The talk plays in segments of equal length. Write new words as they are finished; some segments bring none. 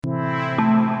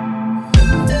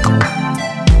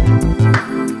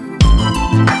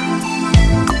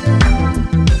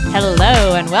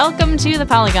Welcome to the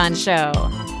Polygon Show.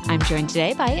 I'm joined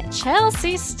today by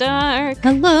Chelsea Stark.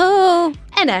 Hello.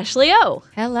 And Ashley O.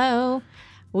 Hello.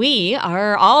 We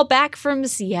are all back from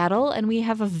Seattle, and we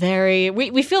have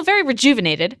we feel very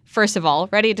rejuvenated, first of all,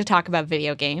 ready to talk about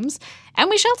video games. And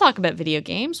we shall talk about video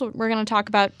games. We're going to talk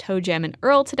about ToeJam and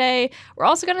Earl today. We're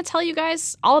also going to tell you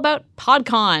guys all about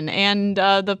PodCon and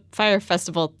the Fire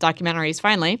Festival documentaries,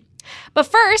 finally. But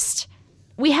first,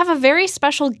 we have a very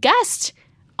special guest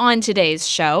on today's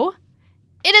show.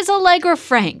 It is Allegra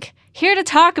Frank, here to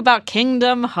talk about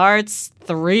Kingdom Hearts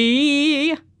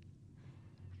 3.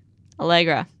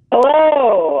 Allegra.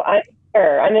 Hello, I'm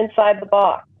here. I'm inside the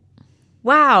box.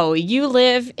 Wow, you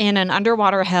live in an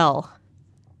underwater hell.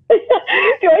 Do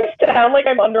I sound like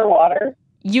I'm underwater?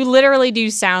 You literally do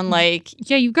sound like...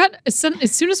 Yeah, you got, as soon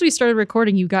as we started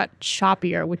recording, you got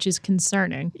choppier, which is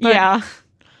concerning. But, yeah.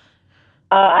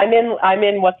 I'm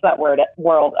in what's that world?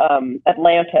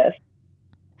 Atlantis.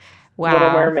 Wow.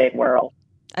 Little Mermaid world.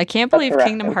 I can't believe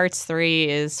Kingdom Hearts 3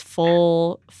 is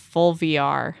full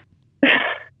VR.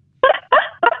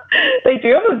 They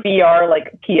do have a VR,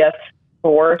 like,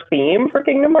 PS4 theme for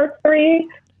Kingdom Hearts 3,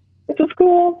 which is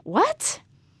cool. What?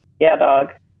 Yeah, dog.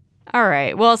 All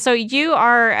right. Well, so you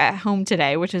are at home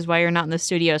today, which is why you're not in the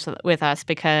studio with us,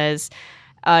 because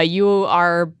you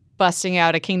are busting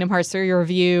out a Kingdom Hearts 3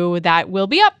 review that will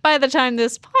be up by the time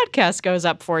this podcast goes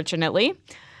up, fortunately.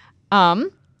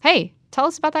 Hey, tell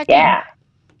us about that game. Yeah.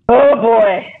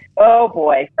 Oh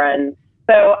boy, friends.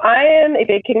 So I am a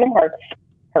big Kingdom Hearts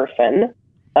person.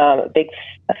 A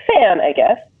fan, I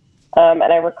guess. And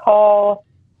I recall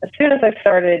as soon as I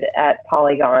started at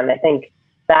Polygon, I think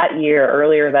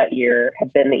earlier that year,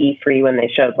 had been the E3 when they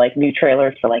showed like new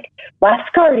trailers for like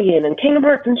Last Guardian and Kingdom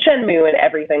Hearts and Shenmue and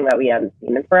everything that we hadn't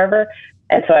seen in forever.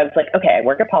 And so I was like, okay, I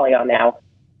work at Polygon now.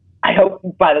 I hope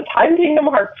by the time Kingdom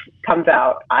Hearts comes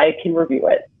out, I can review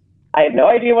it. I have no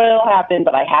idea when it'll happen,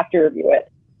 but I have to review it.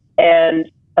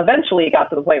 And eventually it got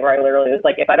to the point where I literally was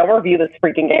like, if I don't review this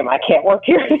freaking game, I can't work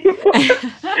here anymore.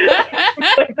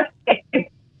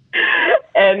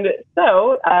 And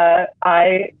so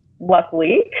I,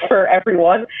 luckily for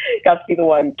everyone, got to be the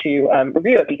one to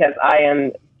review it because I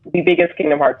am the biggest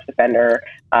Kingdom Hearts defender.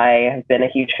 I have been a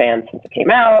huge fan since it came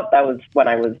out. That was when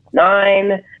I was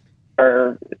 9,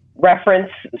 for reference,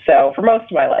 so for most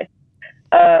of my life.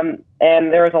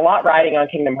 And there was a lot riding on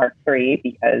Kingdom Hearts 3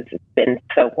 because it's been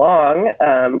so long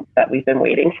that we've been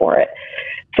waiting for it.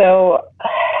 So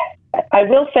I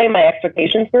will say my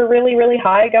expectations were really, really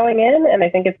high going in, and I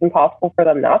think it's impossible for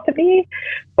them not to be.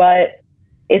 But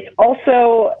it's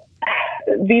also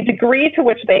the degree to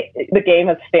which the game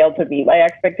has failed to meet my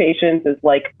expectations is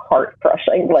like heart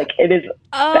crushing. Like it is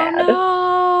bad.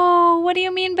 No, what do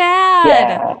you mean bad?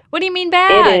 Yeah. What do you mean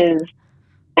bad? It is.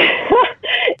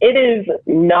 It is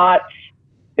not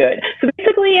good. So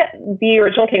basically, the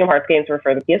original Kingdom Hearts games were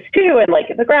for the PS2, and like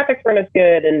the graphics weren't as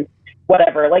good, and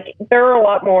whatever. Like there are a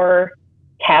lot more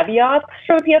caveats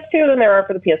for the PS2 than there are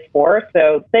for the PS4.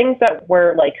 So things that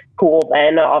were like cool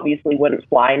then obviously wouldn't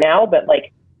fly now. But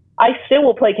like, I still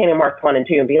will play Kingdom Hearts 1 and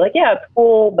 2 and be like, yeah, it's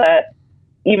cool that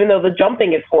even though the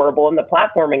jumping is horrible and the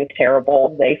platforming is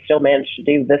terrible, they still managed to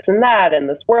do this and that, and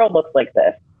this world looks like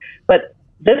this. But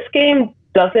this game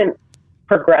doesn't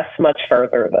progress much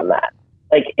further than that.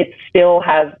 Like, it still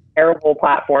has terrible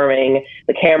platforming.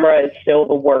 The camera is still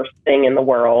the worst thing in the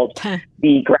world.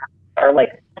 The graphics are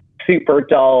like super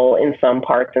dull in some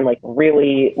parts and like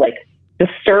really like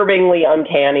disturbingly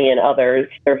uncanny in others.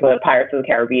 There's the Pirates of the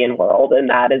Caribbean world, and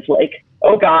that is like,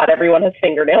 oh god, everyone has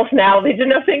fingernails now. They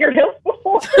didn't have fingernails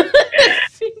before.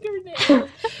 Fingernails.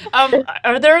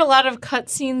 Are there a lot of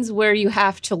cutscenes where you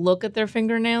have to look at their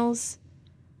fingernails?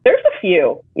 There's a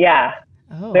few, yeah.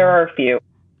 Oh. There are a few.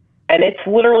 And it's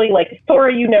literally like,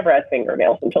 sorry, you never had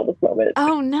fingernails until this moment.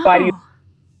 Oh, no. Why do you...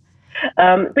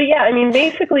 But yeah, I mean,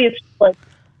 basically it's just like,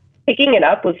 picking it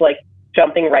up was like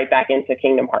jumping right back into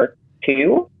Kingdom Hearts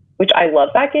 2, which I love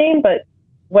that game, but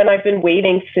when I've been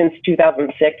waiting since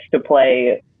 2006 to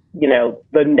play, you know,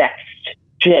 the next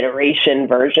generation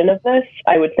version of this,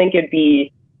 I would think it'd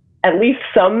be at least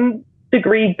some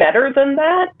degree better than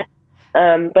that.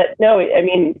 But no, I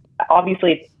mean,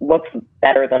 obviously it looks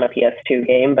better than a PS2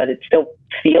 game, but it still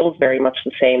feels very much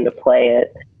the same to play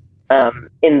it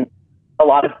in a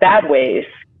lot of bad ways.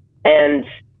 And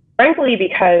frankly,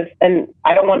 because, and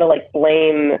I don't want to like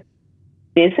blame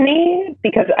Disney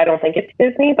because I don't think it's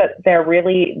Disney, but they're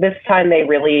really, this time they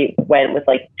really went with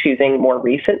like choosing more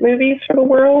recent movies for the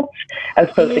world as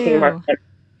opposed to Kingdom Hearts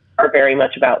are very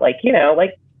much about like, you know,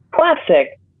 like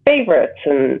classic favorites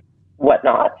and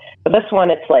whatnot. But this one,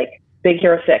 it's like Big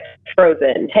Hero 6,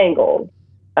 Frozen, Tangled,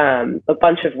 a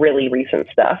bunch of really recent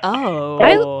stuff.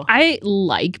 Oh. I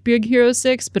like Big Hero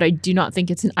 6, but I do not think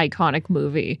it's an iconic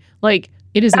movie. Like,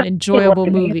 it is an enjoyable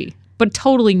movie, but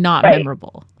totally not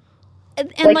memorable.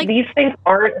 And like these things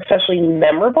aren't especially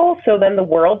memorable, so then the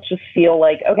worlds just feel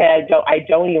like, okay, I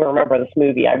don't even remember this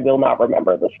movie. I will not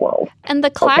remember this world. And the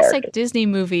classic Disney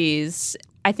movies,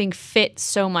 I think, fit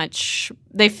so much.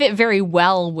 They fit very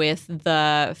well with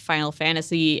the Final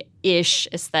Fantasy-ish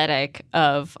aesthetic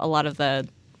of a lot of the,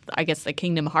 I guess, the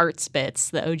Kingdom Hearts bits,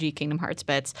 the OG Kingdom Hearts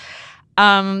bits.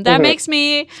 That makes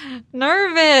me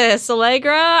nervous,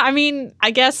 Allegra. I mean, I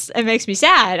guess it makes me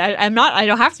sad. I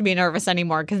don't have to be nervous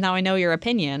anymore because now I know your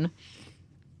opinion.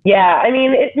 Yeah, I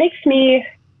mean, it makes me,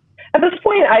 at this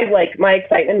point, my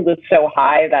excitement was so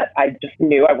high that I just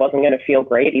knew I wasn't going to feel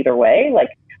great either way, like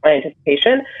my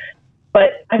anticipation.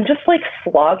 But I'm just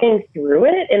slogging through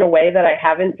it in a way that I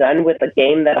haven't done with a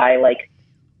game that I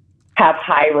have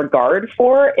high regard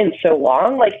for in so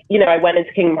long. I went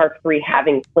into Kingdom Hearts 3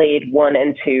 having played 1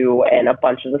 and 2 and a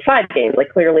bunch of the side games.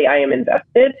 Clearly I am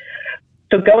invested.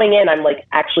 So going in, I'm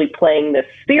actually playing this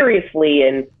seriously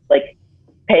and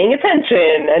paying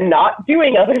attention and not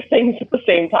doing other things at the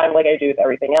same time like I do with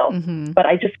everything else. Mm-hmm. But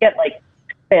I just get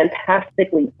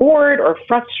fantastically bored or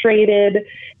frustrated,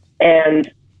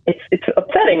 and it's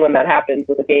upsetting when that happens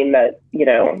with a game that,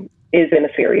 is in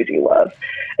a series you love.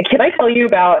 Can I tell you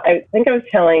about, I think I was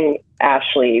telling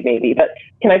Ashley maybe, but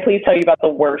can I please tell you about the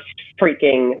worst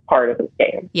freaking part of this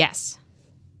game? Yes.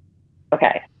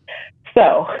 Okay.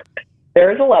 So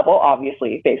there is a level,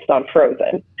 obviously, based on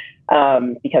Frozen,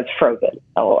 because Frozen,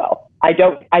 LOL. I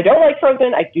don't like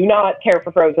Frozen. I do not care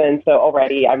for Frozen. So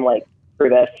already I'm screw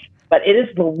this. But it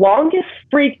is the longest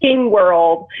freaking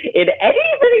world in any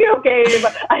video game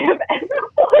I have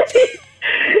ever played.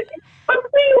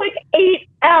 Something 8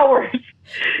 hours.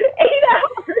 8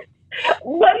 hours.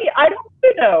 Buddy, I don't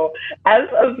even know. As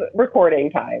of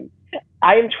recording time,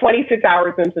 I am 26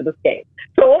 hours into this game.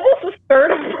 So almost a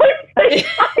third of my playtime.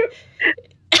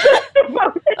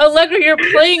 Allegra, you're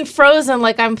playing Frozen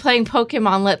like I'm playing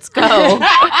Pokemon Let's Go.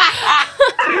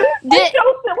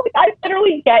 I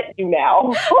literally get you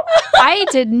now. I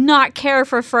did not care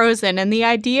for Frozen, and the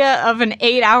idea of an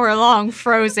 8-hour-long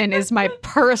Frozen is my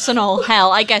personal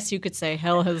hell. I guess you could say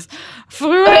hell has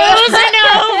frozen over.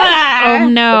 Oh,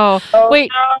 no.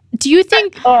 Wait, do you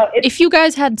think if you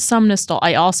guys had some nostalgia,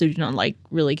 I also do not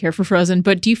really care for Frozen,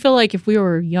 but do you feel like if we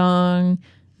were young,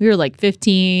 we were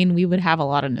 15, we would have a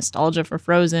lot of nostalgia for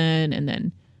Frozen, and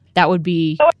then that would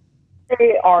be...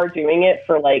 They are doing it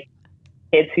for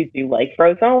kids who do like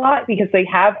Frozen a lot, because they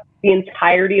have the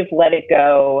entirety of Let It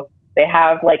Go. They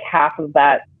have half of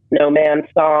that Snowman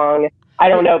song. I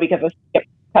don't know, because of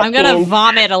I'm going to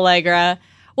vomit, Allegra.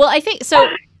 Well, I think so.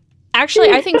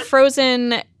 Actually, I think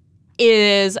Frozen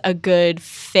is a good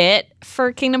fit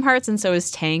for Kingdom Hearts, and so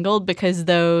is Tangled, because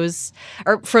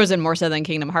Frozen more so than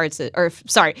Kingdom Hearts,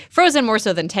 Frozen more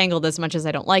so than Tangled, as much as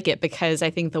I don't like it, because I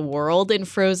think the world in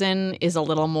Frozen is a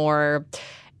little more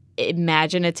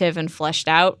imaginative and fleshed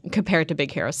out compared to Big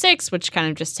Hero 6, which kind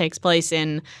of just takes place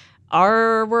in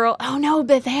our world. Oh no,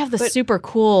 but they have the super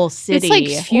cool city.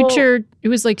 It's future. It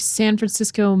was San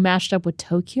Francisco mashed up with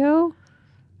Tokyo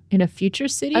in a future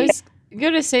city. I was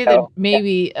going to say that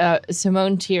maybe,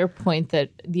 Simone, to your point,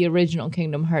 that the original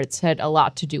Kingdom Hearts had a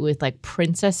lot to do with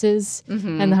princesses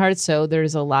and the hearts. So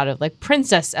there's a lot of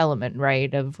princess element,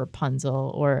 right, of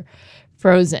Rapunzel or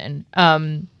Frozen.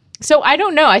 So I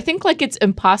don't know. I think it's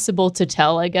impossible to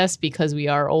tell, I guess, because we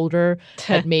are older.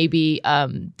 That maybe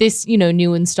this,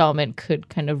 new installment could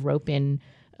kind of rope in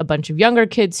a bunch of younger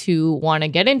kids who want to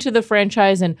get into the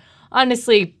franchise. And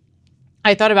honestly,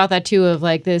 I thought about that too, of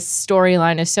this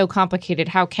storyline is so complicated.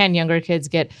 How can younger kids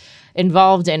get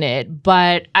involved in it?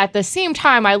 But at the same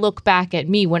time, I look back at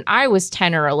me when I was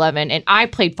 10 or 11 and I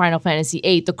played Final Fantasy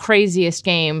VIII, the craziest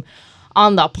game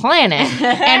on the planet.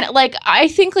 And I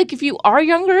think if you are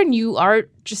younger and you are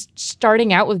just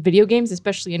starting out with video games,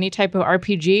 especially any type of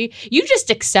RPG, you just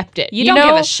accept it. You don't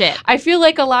give a shit. I feel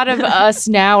a lot of us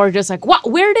now are just what?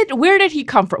 Where did he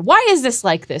come from? Why is this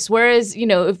like this? Whereas,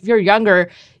 if you're younger,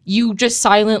 you just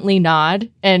silently nod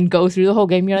and go through the whole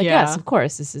game. You're yes, of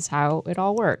course, this is how it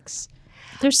all works.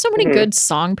 There's so many good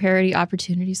song parody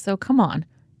opportunities, though. Come on.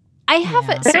 I have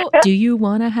it. So, do you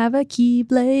want to have a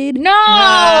Keyblade?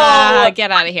 No!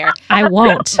 Get out of here. I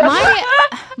won't.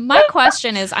 My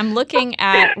question is, I'm looking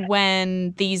at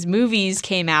when these movies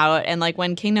came out and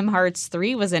when Kingdom Hearts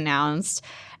 3 was announced,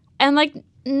 and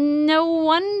no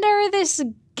wonder this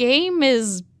game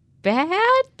is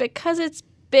bad, because it's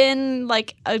been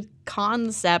a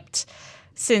concept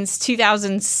since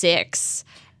 2006.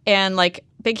 And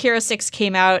Big Hero 6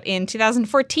 came out in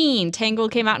 2014.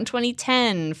 Tangled came out in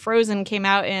 2010. Frozen came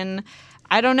out in,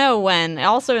 I don't know when,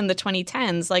 also in the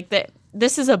 2010s. Like,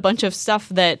 this is a bunch of stuff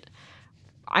that,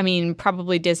 I mean,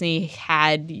 probably Disney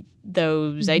had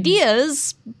those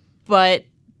ideas, but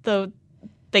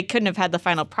they couldn't have had the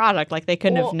final product. Like, they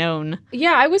couldn't have known.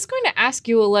 Yeah, I was going to ask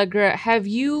you, Allegra, have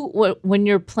you, when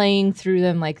you're playing through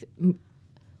them, like,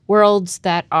 worlds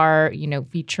that are, you know,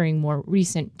 featuring more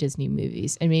recent Disney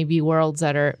movies and maybe worlds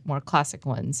that are more classic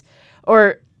ones,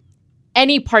 or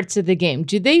any parts of the game,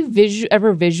 do they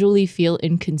ever visually feel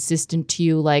inconsistent to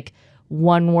you? Like,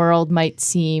 one world might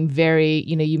seem very,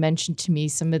 you know, you mentioned to me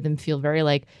some of them feel very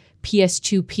like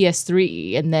PS2,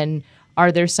 PS3, and then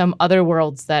are there some other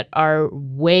worlds that are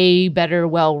way better,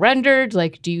 well rendered?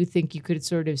 Like, do you think you could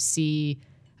sort of see,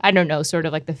 I don't know, sort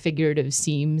of like the figurative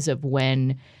seams of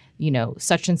when, you know,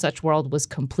 such and such world was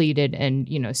completed and,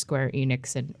 you know, Square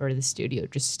Enix or the studio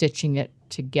just stitching it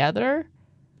together?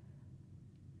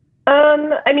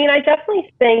 I mean, I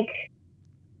definitely think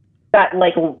that,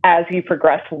 like, as you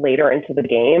progress later into the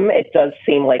game, it does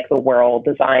seem like the world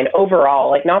design overall,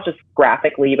 like, not just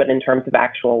graphically, but in terms of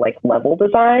actual, like, level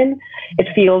design, it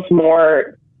feels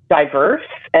more diverse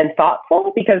and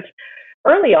thoughtful, because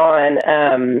early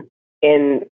on,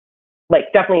 in,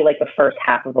 like, definitely, like, the first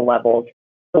half of the levels,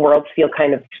 the worlds feel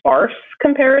kind of sparse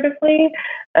comparatively,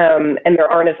 and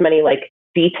there aren't as many, like,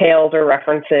 details or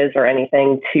references or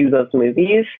anything to those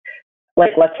movies.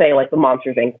 Like, let's say, like, the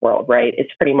Monsters, Inc. world, right?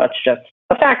 It's pretty much just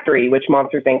a factory, which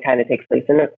Monsters, Inc. kind of takes place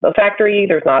in a factory.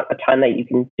 There's not a ton that you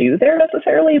can do there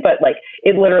necessarily, but, like,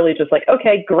 it literally just, like,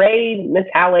 okay, gray,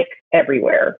 metallic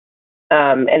everywhere.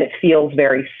 And it feels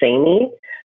very samey.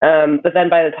 But then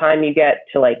by the time you get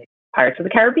to, like, Pirates of the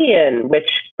Caribbean,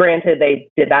 which, granted, they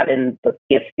did that in the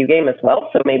PS2 game as well,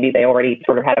 so maybe they already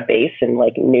sort of had a base and,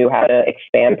 like, knew how to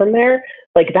expand from there.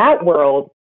 Like, that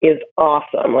world is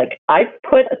awesome. Like, I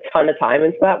put a ton of time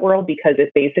into that world because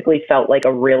it basically felt like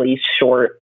a really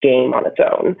short game on its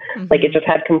own. Mm-hmm. Like, it just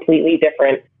had completely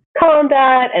different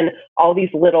combat and all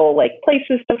these little, like,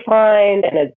 places to find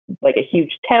and a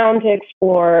huge town to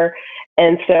explore.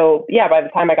 And so, yeah, by the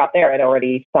time I got there, I'd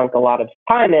already sunk a lot of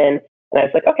time in. And I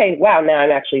was like, okay, wow, now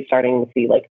I'm actually starting to see,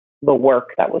 like, the work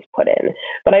that was put in.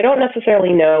 But I don't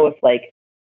necessarily know if, like,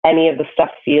 any of the stuff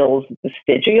feels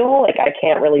vestigial. Like, I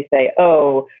can't really say,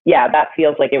 oh, yeah, that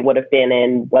feels like it would have been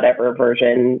in whatever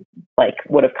version, like,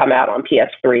 would have come out on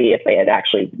PS3 if they had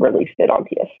actually released it on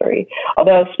PS3.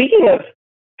 Although, speaking of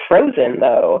Frozen,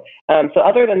 though, so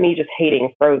other than me just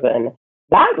hating Frozen,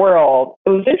 that world, it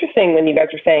was interesting when you guys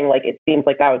were saying, like, it seems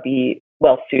like that would be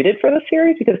well suited for the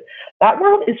series, because that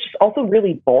world is just also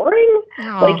really boring.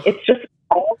 Oh. Like, it's just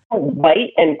all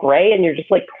white and gray, and you're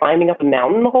just, like, climbing up a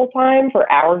mountain the whole time for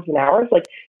hours and hours. Like,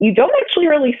 you don't actually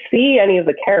really see any of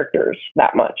the characters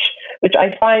that much, which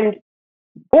I find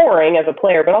boring as a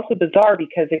player, but also bizarre,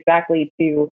 because exactly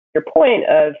to your point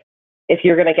of, if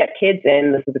you're going to get kids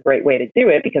in, this is a great way to do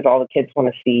it, because all the kids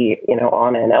want to see, you know,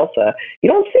 Anna and Elsa. You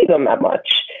don't see them that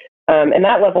much. And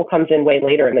that level comes in way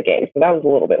later in the game. So that was a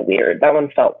little bit weird. That one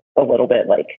felt a little bit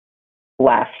like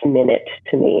last minute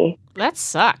to me. That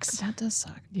sucks. That does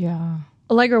suck. Yeah.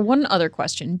 Allegra, one other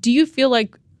question. Do you feel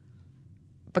like,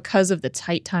 because of the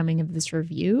tight timing of this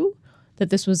review, that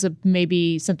this was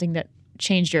maybe something that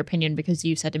changed your opinion, because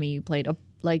you said to me you played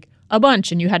a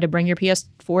bunch and you had to bring your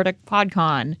PS4 to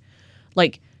PodCon?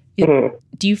 Like,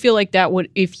 do you feel like that would,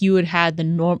 if you had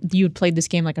you had played this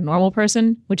game like a normal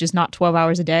person, which is not 12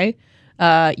 hours a day,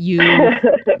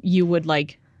 you would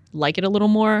like it a little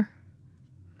more?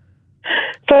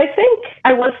 So I think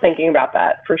I was thinking about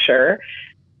that for sure.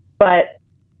 But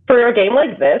for a game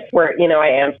like this, where, you know, I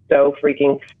am so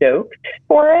freaking stoked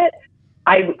for it,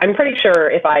 I'm pretty sure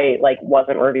if I, like,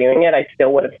 wasn't reviewing it, I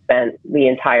still would have spent the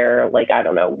entire, like, I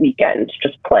don't know, weekend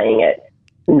just playing it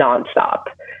nonstop.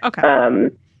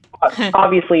 Okay.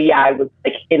 Obviously, yeah, I was,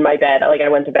 like, in my bed. Like, I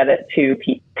went to bed at 2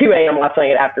 a.m. last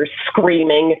night after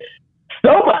screaming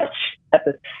so much at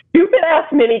the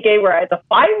stupid-ass minigame where I had to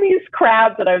find these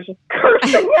crabs, and I was just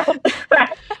cursing out the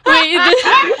crabs.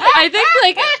 I think,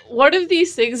 like, one of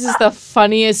these things is the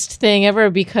funniest thing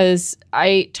ever, because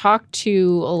I talked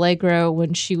to Allegra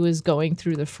when she was going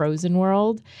through the Frozen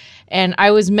world, and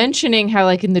I was mentioning how,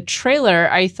 like, in the trailer,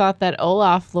 I thought that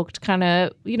Olaf looked kind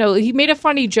of, you know, he made a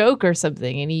funny joke or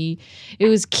something, and it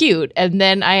was cute. And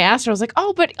then I asked her, I was like,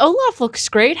 oh, but Olaf looks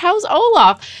great. How's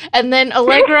Olaf? And then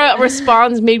Allegra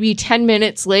responds maybe 10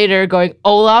 minutes later going,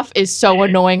 Olaf is so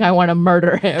annoying, I want to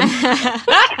murder him. When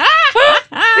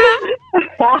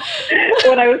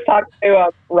I was talking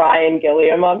to Ryan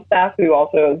Gilliam on staff, who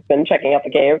also has been checking out the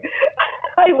game,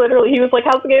 he was like,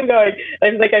 how's the game going?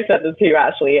 I think I said this to you,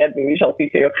 Ashley, and maybe Chelsea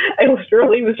too. I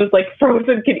literally was just like,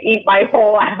 Frozen can eat my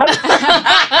whole ass.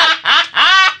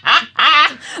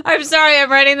 I'm sorry,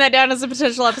 I'm writing that down as a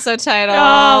potential episode title.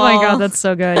 Oh my god, that's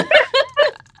so good.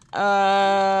 But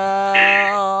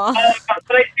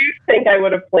I do think I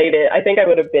would have played it. I think I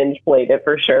would have binge played it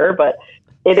for sure, but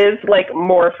it is like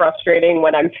more frustrating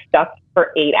when I'm stuck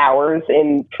for 8 hours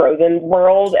in Frozen's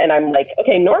world and I'm like,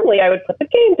 okay, normally I would put the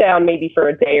game down maybe for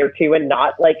a day or two and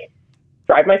not like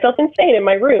drive myself insane in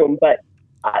my room, but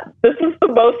this is the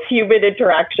most human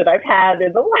interaction I've had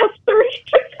in the last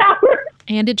 36 hours.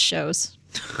 And it shows.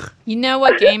 You know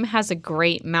what game has a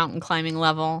great mountain climbing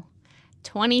level?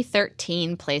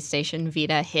 2013 PlayStation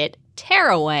Vita hit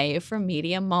Tearaway from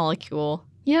Media Molecule.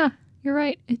 Yeah, you're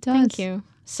right. It does. Thank you.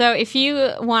 So if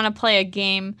you want to play a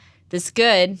game this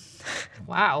good,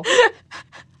 Wow.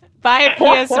 buy a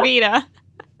PS Vita.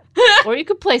 Or you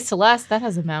could play Celeste. That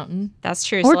has a mountain. That's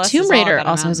true. Or Celeste Tomb is all Raider about a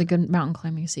also has a mountain. good mountain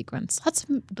climbing sequence. That's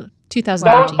Don't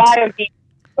 2013. buy a Vita,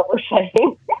 what we're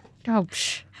saying. Oh,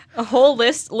 psh. A whole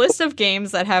list of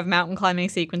games that have mountain climbing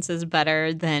sequences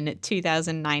better than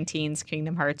 2019's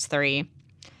Kingdom Hearts 3.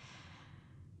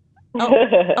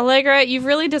 Allegra, you've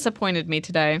really disappointed me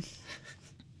today.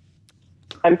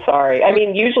 I'm sorry. I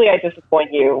mean, usually I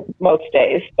disappoint you most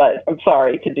days, but I'm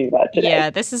sorry to do that today. Yeah,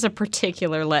 this is a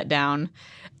particular letdown.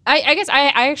 I guess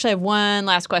I actually have one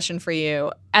last question for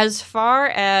you. As far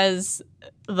as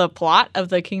the plot of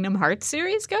the Kingdom Hearts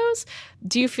series goes,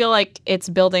 do you feel like it's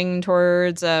building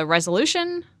towards a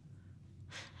resolution?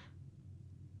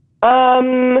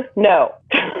 No.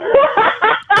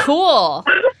 Cool.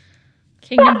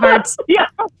 Kingdom Hearts. Yeah.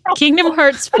 Kingdom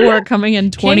Hearts 4 coming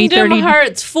in 2030. Kingdom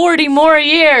Hearts, 40 more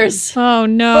years. Oh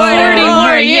no. 40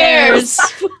 more years.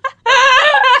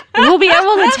 We'll be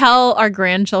able to tell our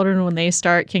grandchildren when they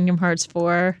start Kingdom Hearts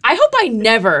 4. I hope I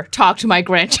never talk to my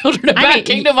grandchildren about mean,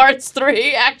 Kingdom Hearts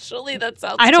 3. Actually, that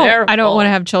sounds I terrible. don't want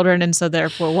to have children and so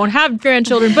therefore won't have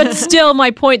grandchildren, but still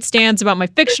my point stands about my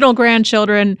fictional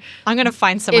grandchildren. I'm going to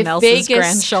find someone If else's Vegas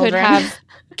grandchildren. could have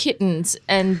kittens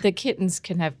and the kittens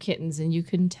can have kittens and you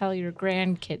can tell your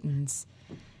grandkittens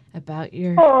about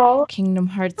your Aw. Kingdom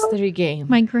Hearts 3 game.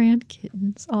 My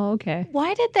grandkittens. Oh, okay.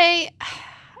 Why did they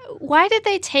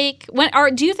take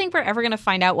do you think we're ever going to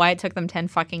find out why it took them 10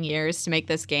 fucking years to make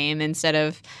this game instead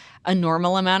of a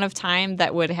normal amount of time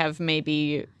that would have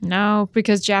maybe No,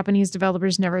 because Japanese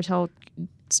developers never tell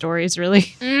stories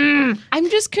really. I'm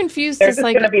just confused. They're It's just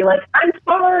like going to be like, I'm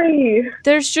sorry.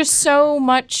 there's just so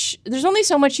much. There's only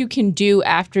so much you can do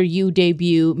after you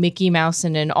debut Mickey Mouse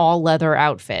in an all leather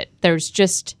outfit. There's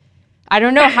just I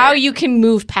don't know how you can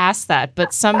move past that,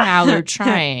 but somehow they're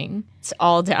trying. it's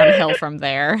all downhill from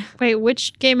there. Wait,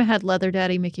 which game had Leather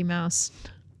Daddy Mickey Mouse?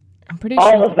 I'm pretty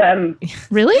All sure. of them.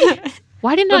 Really?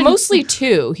 Why didn't But I mostly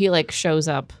 2. He like shows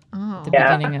up Oh. at the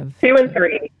Yeah. beginning of 2 and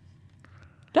 3.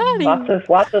 Daddy. Lots of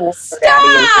daddy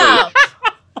Stop!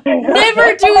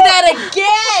 Never do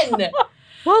that again!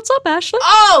 What's up, Ashley?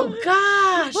 Oh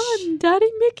gosh! I'm Daddy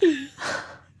Mickey.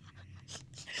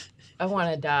 I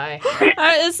want to die.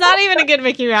 It's not even a good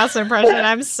Mickey Mouse impression.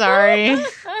 I'm sorry.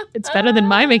 It's better than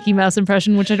my Mickey Mouse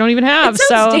impression, which I don't even have. It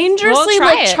sounds So dangerously we'll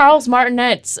try like it. Charles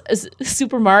Martinet's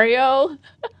Super Mario.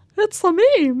 It's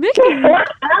me, Mickey.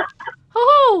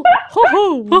 oh, ho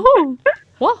ho ho,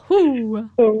 wahoo,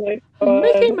 Oh my God.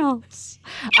 Mickey Mouse.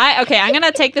 I'm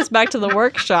gonna take this back to the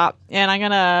workshop, and I'm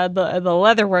gonna the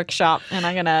leather workshop, and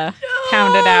I'm gonna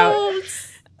pound it out.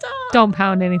 don't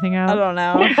pound anything I out. don't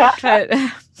know.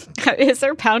 But is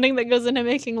there pounding that goes into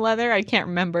making leather? I can't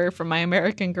remember from my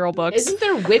American Girl books. Isn't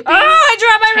there whipping? I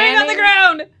dropped my ring on the Tanning?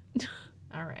 ground.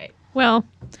 All right. Well,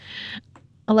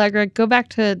 Allegra, go back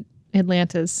to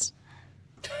Atlantis.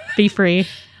 Be free.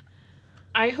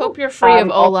 I hope you're free of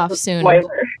Olaf also soon.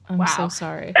 spoiler. I'm so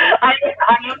sorry. I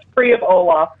am free of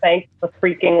Olaf, thank the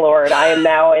freaking Lord. I am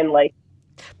now in like.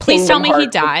 Please tell Kingdom me he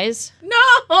Hearts. dies. No.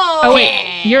 Oh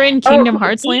wait, you're in Kingdom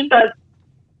Hearts he land? does-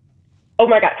 Oh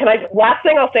my God! Last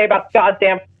thing I'll say about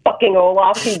goddamn fucking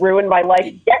Olaf, he ruined my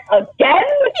life yet again.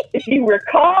 If you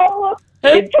recall,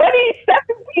 in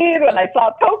 2017 when I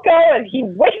saw Coco, and he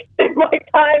wasted my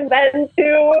time then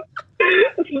too.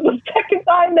 This is the second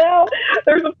time now.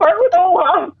 There's a part with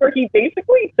Olaf where he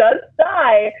basically does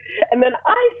die, and then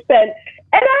I spent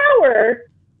an hour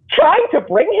trying to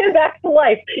bring him back to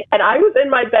life, and I was in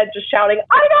my bed just shouting,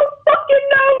 "I don't fucking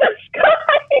know this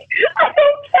guy! I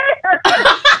don't care!"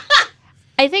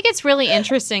 I think it's really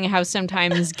interesting how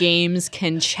sometimes games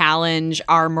can challenge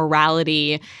our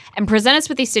morality and present us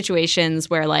with these situations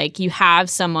where, like, you have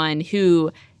someone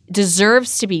who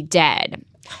deserves to be dead,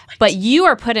 but you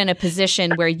are put in a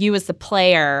position where you as the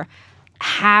player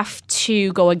have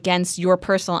to go against your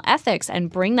personal ethics and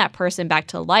bring that person back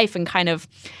to life and kind of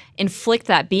inflict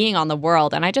that being on the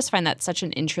world. And I just find that such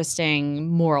an interesting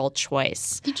moral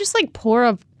choice. You just like pour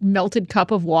a melted cup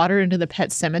of water into the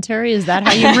pet cemetery? Is that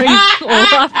how you bring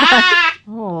Olaf back?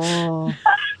 Oh.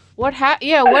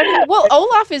 Well,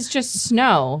 Olaf is just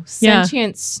snow.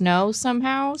 Sentient snow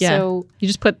somehow. Yeah. So you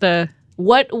just put the...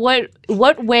 What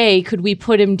way could we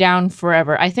put him down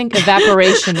forever? I think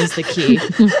evaporation is the key.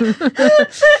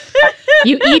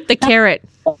 You eat the carrot.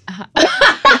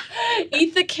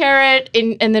 Eat the carrot,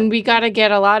 and then we got to get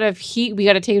a lot of heat. We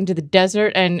got to take him to the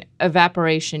desert, and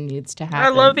evaporation needs to happen. I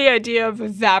love the idea of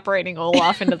evaporating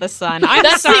Olaf into the sun. I'm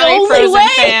That's sorry, the only Frozen way.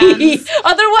 fans.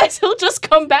 Otherwise, he'll just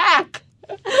come back.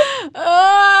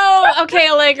 Oh, okay,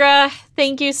 Allegra.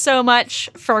 Thank you so much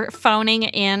for phoning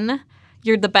in.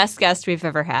 You're the best guest we've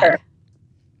ever had. Sure.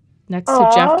 Next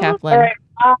to Jeff Kaplan.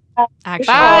 All right. Actually,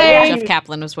 Bye. Jeff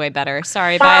Kaplan was way better.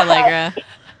 Sorry, bye, Allegra.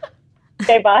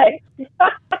 Okay, bye.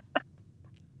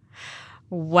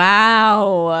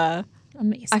 Wow.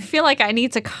 Amazing. I feel like I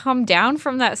need to come down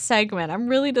from that segment. I'm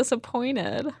really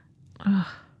disappointed.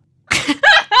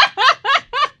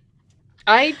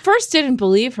 I first didn't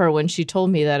believe her when she told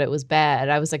me that it was bad.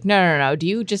 I was like, no. Do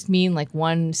you just mean like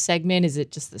one segment? Is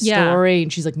it just the story?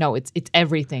 And she's like, no, it's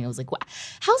everything. I was like, what?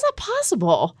 How's that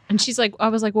possible? And she's like, I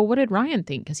was like, well, what did Ryan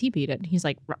think? Because he beat it. And he's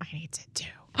like, Ryan hates it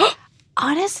too.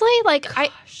 Honestly, like,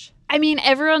 I mean,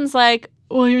 everyone's like,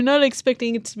 well, you're not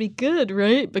expecting it to be good,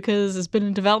 right? Because it's been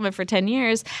in development for 10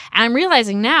 years. And I'm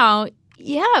realizing now,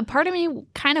 yeah, part of me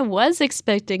kind of was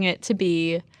expecting it to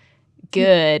be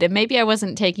good. And maybe I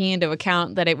wasn't taking into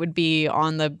account that it would be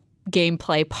on the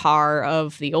gameplay par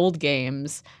of the old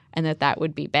games and that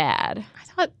would be bad. I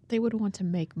thought they would want to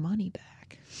make money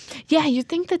back. Yeah, you'd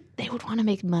think that they would want to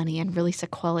make money and release a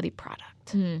quality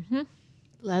product. Mm-hmm.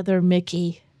 Leather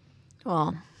Mickey.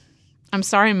 Well, I'm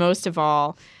sorry most of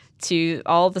all to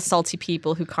all the salty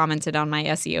people who commented on my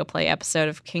SEO Play episode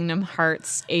of Kingdom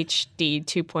Hearts HD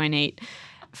 2.8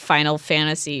 Final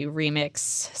Fantasy Remix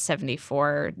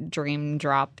 74 Dream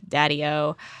Drop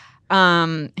Daddy-O,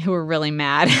 who were really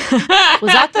mad.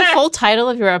 Was that the full title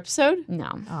of your episode? No.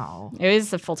 Oh. It was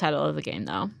the full title of the game,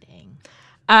 though.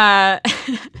 Dang.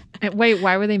 Wait,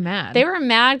 why were they mad? They were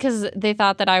mad because they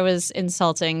thought that I was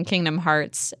insulting Kingdom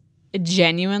Hearts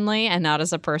genuinely and not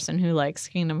as a person who likes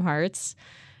Kingdom Hearts.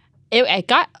 It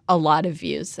got a lot of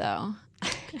views, though.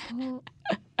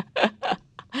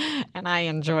 And I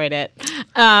enjoyed it.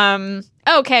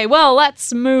 Okay, well,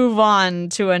 let's move on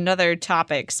to another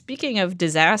topic. Speaking of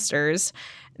disasters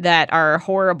that are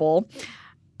horrible,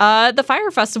 the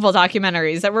Fire Festival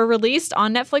documentaries that were released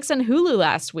on Netflix and Hulu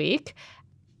last week.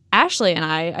 Ashley and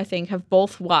I think, have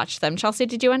both watched them. Chelsea,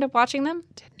 did you end up watching them?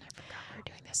 I forgot we were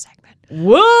doing this segment.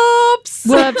 Whoops!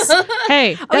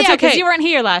 Hey, Oh, that's yeah, because okay. you weren't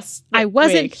here last I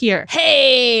wasn't week. here.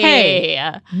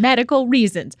 Hey! Medical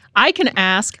reasons. I can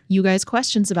ask you guys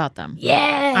questions about them.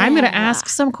 Yeah! I'm going to ask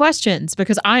some questions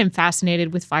because I am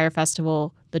fascinated with Fire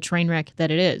Festival, the train wreck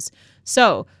that it is.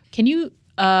 So, can you,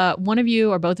 one of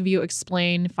you or both of you,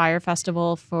 explain Fire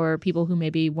Festival for people who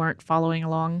maybe weren't following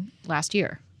along last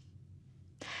year?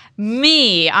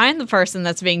 Me, I'm the person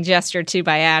that's being gestured to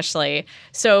by Ashley.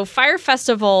 So Fire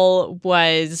Festival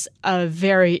was a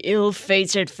very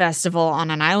ill-fated festival on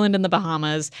an island in the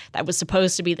Bahamas that was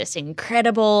supposed to be this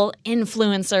incredible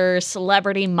influencer,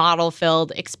 celebrity,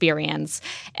 model-filled experience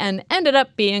and ended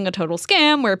up being a total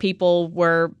scam where people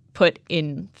were put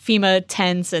in FEMA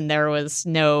tents and there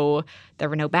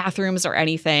were no bathrooms or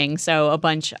anything. So a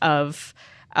bunch of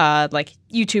like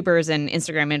YouTubers and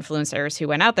Instagram influencers who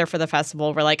went out there for the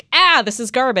festival were like, this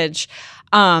is garbage.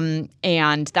 And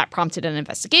that prompted an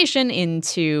investigation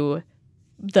into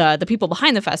the people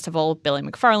behind the festival, Billy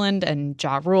McFarland and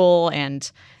Ja Rule and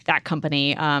that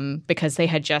company, because they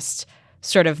had just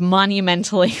sort of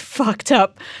monumentally fucked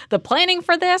up the planning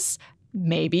for this,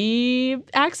 maybe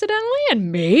accidentally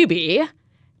and maybe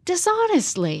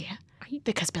dishonestly,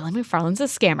 because Billy McFarland's a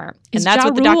scammer. And that's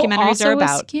what the documentaries are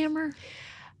about. A scammer?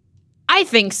 I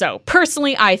think so.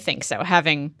 Personally, I think so,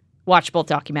 having watched both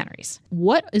documentaries.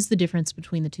 What is the difference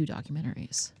between the two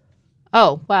documentaries?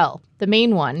 Oh, well, the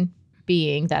main one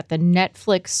being that the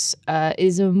Netflix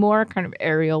is a more kind of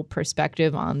aerial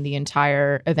perspective on the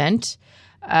entire event.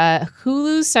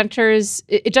 Hulu centers,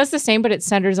 it does the same, but it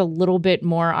centers a little bit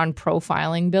more on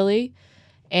profiling Billy.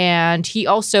 And he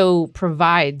also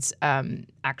provides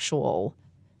actual,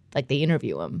 like they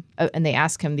interview him and they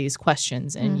ask him these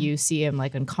questions and you see him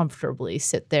like uncomfortably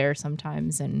sit there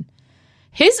sometimes and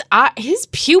his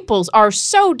pupils are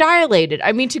so dilated.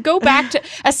 I mean, to go back to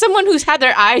as someone who's had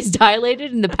their eyes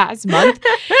dilated in the past month,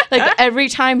 like every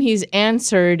time he's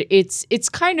answered, it's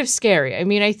kind of scary. I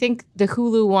mean, I think the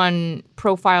Hulu one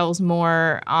profiles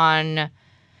more on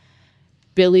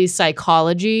Billy's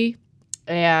psychology,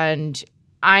 and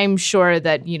I'm sure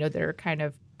that, you know, there are kind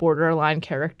of borderline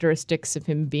characteristics of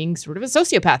him being sort of a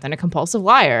sociopath and a compulsive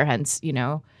liar, hence, you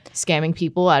know, scamming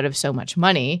people out of so much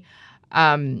money.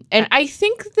 And I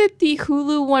think that the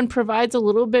Hulu one provides a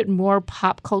little bit more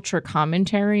pop culture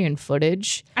commentary and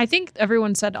footage. I think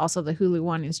everyone said also the Hulu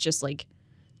one is just like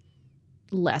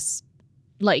less,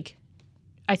 like,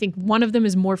 I think one of them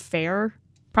is more fair,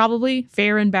 probably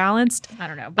fair and balanced. I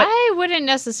don't know, but I wouldn't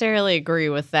necessarily agree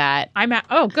with that.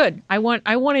 oh, good. I want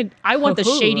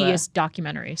the shadiest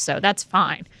documentary, so that's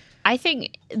fine. I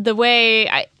think the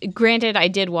way, granted, I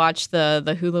did watch the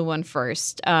Hulu one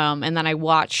first, and then I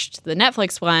watched the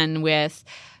Netflix one with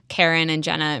Karen and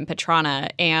Jenna and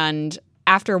Petrana. And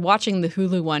after watching the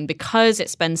Hulu one, because it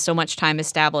spends so much time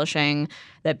establishing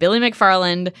that Billy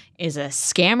McFarland is a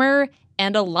scammer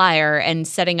and a liar and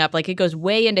setting up, like, it goes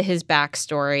way into his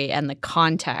backstory and the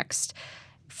context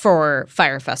for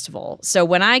Fyre Festival. So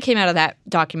when I came out of that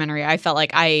documentary, I felt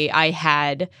like I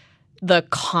had the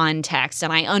context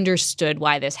and I understood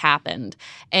why this happened.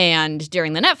 And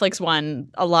during the Netflix one,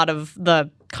 a lot of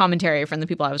the commentary from the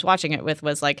people I was watching it with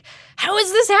was like, how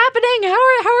is this happening?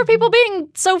 How are people being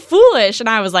so foolish? And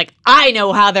I was like, I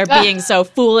know how they're being so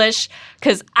foolish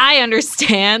because I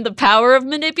understand the power of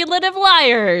manipulative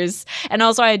liars. And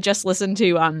also I had just listened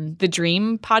to the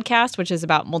Dream podcast, which is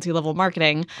about multi-level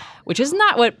marketing, which is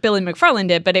not what Billy McFarland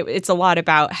did, but it's a lot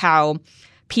about how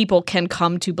people can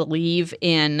come to believe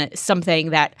in something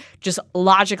that just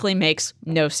logically makes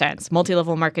no sense.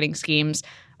 Multi-level marketing schemes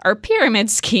are pyramid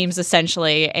schemes,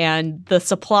 essentially, and the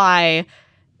supply,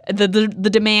 the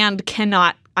demand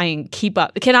cannot keep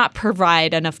up, cannot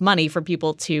provide enough money for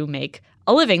people to make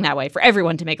a living that way, for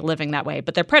everyone to make a living that way.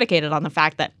 But they're predicated on the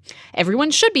fact that everyone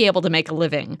should be able to make a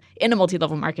living in a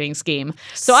multi-level marketing scheme.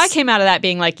 So I came out of that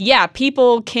being like, yeah,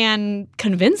 people can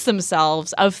convince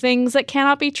themselves of things that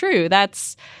cannot be true.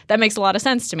 That makes a lot of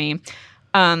sense to me.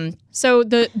 So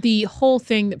the whole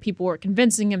thing that people were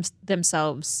convincing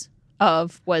themselves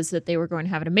of was that they were going to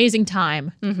have an amazing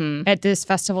time at this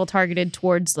festival targeted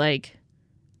towards like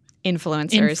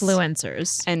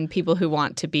influencers and people who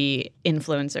want to be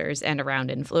influencers and around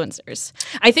influencers.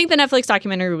 I think the Netflix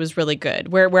documentary was really good.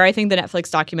 Where I think the Netflix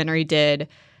documentary did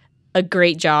a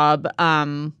great job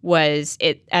was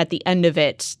it at the end of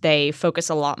it, they focus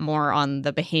a lot more on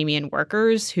the Bahamian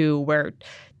workers who were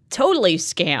totally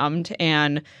scammed,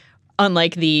 and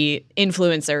unlike the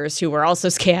influencers who were also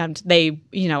scammed, they,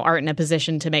 you know, aren't in a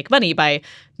position to make money by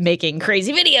making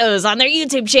crazy videos on their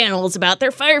YouTube channels about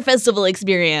their Fyre Festival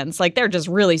experience. Like, they're just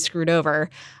really screwed over.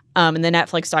 And the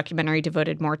Netflix documentary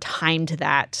devoted more time to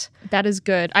that. That is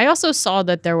good. I also saw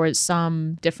that there was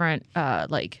some different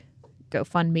like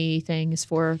GoFundMe things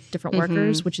for different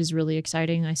workers, which is really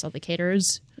exciting. I saw the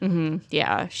caterers.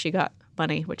 Yeah, she got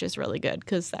money, which is really good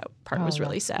because that part was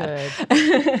really sad.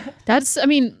 I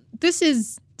mean, this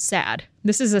is sad.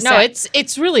 This is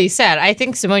it's really sad. I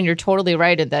think, Simone, you're totally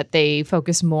right in that they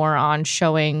focus more on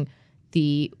showing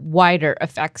the wider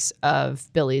effects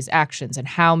of Billy's actions and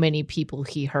how many people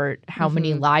he hurt, how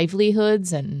many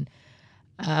livelihoods, and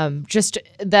just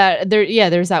that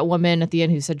there's that woman at the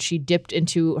end who said she dipped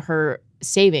into her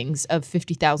savings of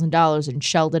 $50,000 and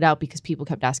shelled it out because people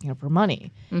kept asking her for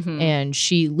money. And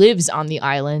she lives on the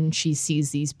island. She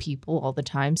sees these people all the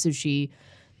time, so she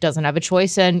doesn't have a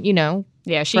choice. And, you know,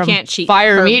 she can't cheat.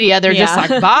 Fyre Media, they're just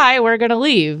like, bye, we're going to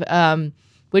leave,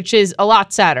 which is a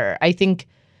lot sadder. I think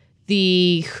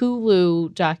the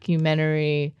Hulu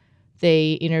documentary,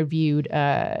 they interviewed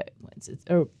a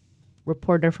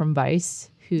reporter from Vice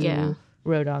who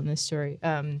wrote on this story.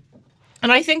 And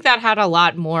I think that had a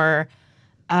lot more,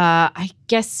 I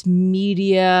guess,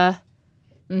 media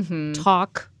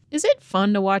talk. Is it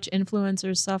fun to watch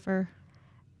influencers suffer?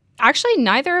 Actually,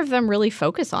 neither of them really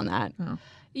focus on that. Oh.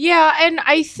 Yeah, and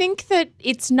I think that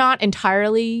it's not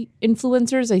entirely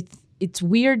influencers. It's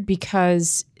weird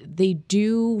because they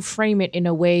do frame it in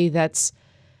a way that's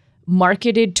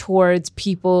marketed towards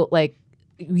people. Like,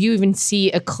 you even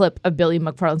see a clip of Billy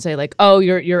McFarland say, like, oh,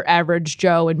 your average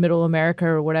Joe in middle America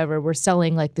or whatever, we're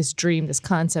selling like this dream, this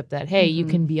concept that, hey, you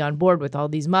can be on board with all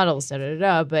these models,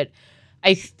 da-da-da. But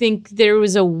I think there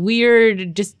was a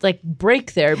weird just like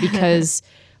break there because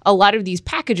a lot of these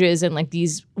packages and like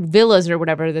these villas or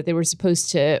whatever that they were supposed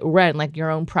to rent, like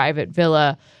your own private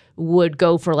villa, would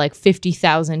go for like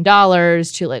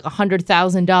 $50,000 to like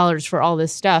 $100,000 for all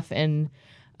this stuff. And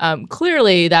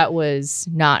Clearly, that was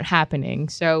not happening.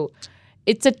 So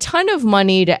it's a ton of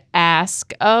money to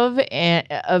ask of, and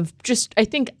I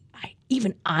think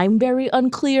even I'm very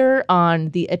unclear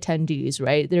on the attendees,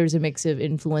 right? There's a mix of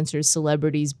influencers,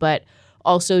 celebrities, but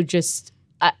also just,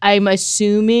 I'm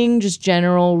assuming just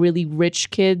general really rich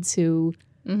kids who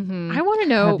I want to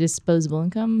know have disposable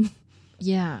income.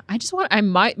 Yeah, I just want.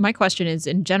 My question is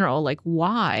in general, like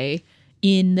why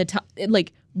in the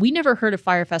like we never heard of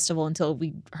Fire Festival until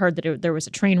we heard that there was a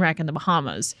train wreck in the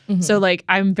Bahamas. So like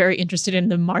I'm very interested in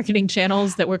the marketing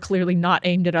channels that were clearly not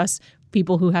aimed at us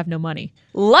people who have no money.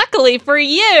 Luckily for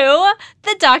you,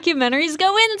 the documentaries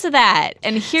go into that.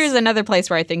 And here's another place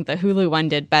where I think the Hulu one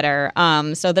did better.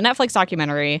 So the Netflix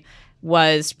documentary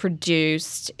was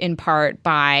produced in part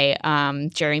by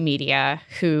Jerry Media,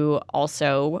 who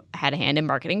also had a hand in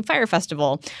marketing Fire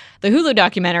Festival. The Hulu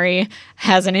documentary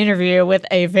has an interview with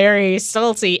a very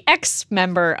salty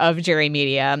ex-member of Jerry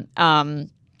Media,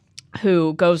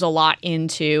 who goes a lot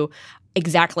into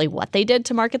exactly what they did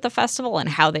to market the festival and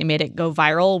how they made it go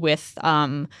viral with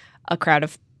a crowd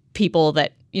of people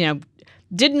that,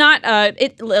 did not,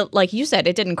 like you said,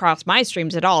 it didn't cross my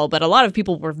streams at all, but a lot of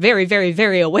people were very, very,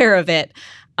 very aware of it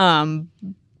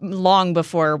long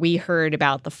before we heard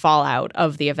about the fallout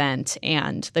of the event.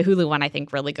 And the Hulu one, I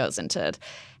think, really goes into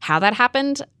how that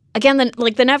happened. Again, the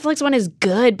Netflix one is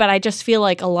good, but I just feel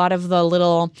like a lot of the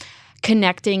little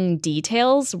connecting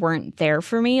details weren't there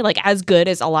for me. Like, as good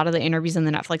as a lot of the interviews in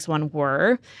the Netflix one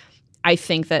were, I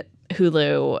think that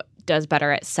Hulu does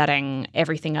better at setting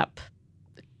everything up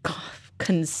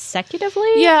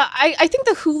consecutively. Yeah, I think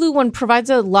the Hulu one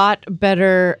provides a lot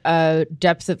better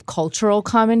depth of cultural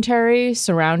commentary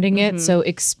surrounding it. So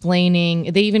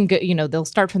explaining, they even go, they'll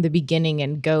start from the beginning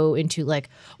and go into like,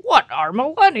 what are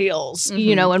millennials,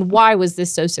 and why was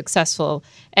this so successful?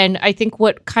 And I think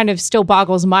what kind of still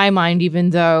boggles my mind,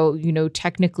 even though,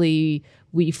 technically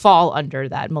we fall under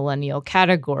that millennial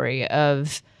category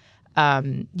of,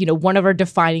 one of our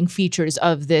defining features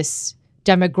of this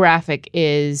demographic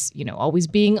is, always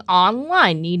being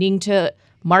online, needing to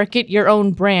market your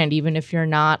own brand, even if you're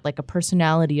not like a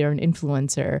personality or an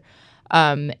influencer.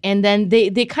 And then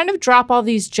they kind of drop all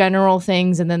these general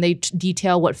things, and then they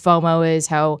detail what FOMO is,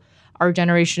 how our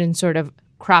generation sort of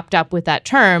cropped up with that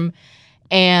term.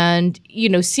 And,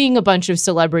 seeing a bunch of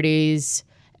celebrities,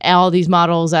 all these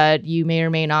models that you may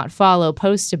or may not follow,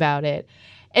 post about it.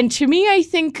 And to me, I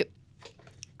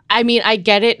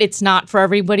get it. It's not for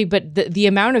everybody, but the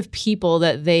amount of people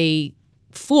that they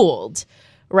fooled,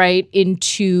 right,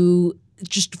 into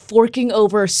just forking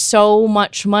over so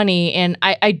much money. And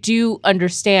I do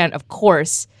understand, of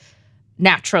course,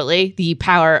 naturally, the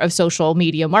power of social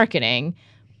media marketing.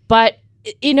 But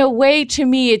in a way, to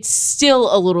me, it's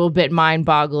still a little bit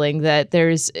mind-boggling that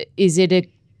is it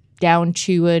down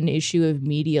to an issue of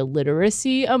media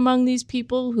literacy among these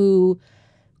people who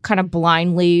kind of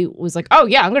blindly was like, oh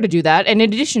yeah, I'm going to do that. And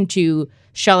in addition to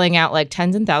shelling out like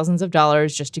tens and thousands of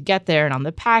dollars just to get there and on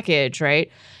the package,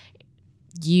 right?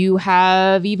 You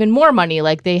have even more money.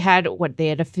 Like they had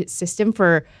a system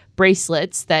for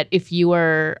bracelets that if you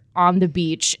were on the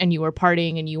beach and you were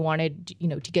partying and you wanted,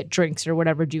 to get drinks or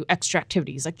whatever, do extra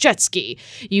activities like jet ski,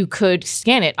 you could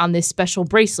scan it on this special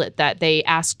bracelet that they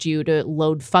asked you to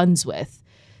load funds with.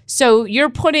 So you're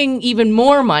putting even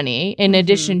more money in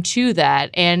addition to that.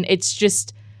 And it's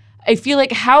just, I feel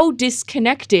like how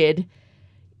disconnected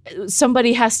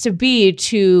somebody has to be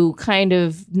to kind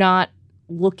of not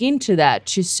look into that,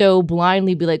 to so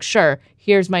blindly be like, sure,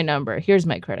 here's my number, here's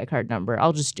my credit card number,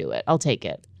 I'll just do it, I'll take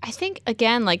it. I think,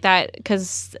 again, like that,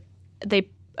 because they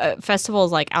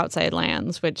festivals like Outside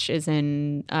Lands, which is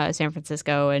in San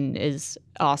Francisco and is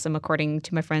awesome according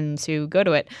to my friends who go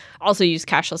to it, also use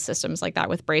cashless systems like that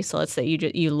with bracelets that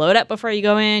you load up before you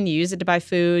go in, you use it to buy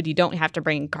food, you don't have to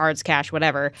bring cards, cash,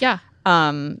 whatever. Yeah.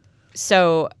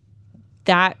 So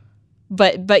that,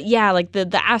 but yeah, like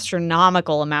the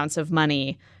astronomical amounts of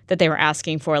money that they were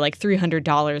asking for, like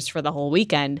 $300 for the whole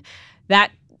weekend,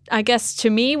 that I guess to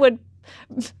me would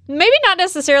maybe not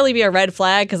necessarily be a red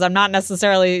flag, because I'm not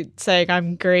necessarily saying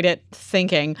I'm great at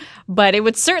thinking, but it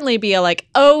would certainly be a like,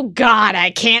 oh God,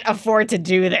 I can't afford to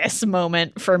do this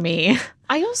moment for me.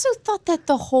 I also thought that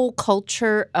the whole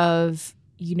culture of,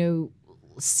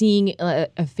 seeing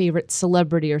a favorite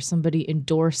celebrity or somebody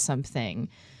endorse something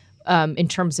in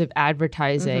terms of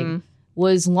advertising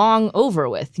was long over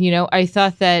with. I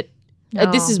thought that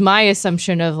this is my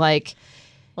assumption of like,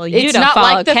 well, you it's don't not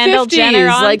follow like the Kendall 50s, Jenner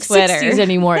on like Twitter. 60s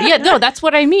anymore. Yeah, no, that's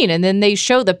what I mean. And then they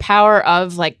show the power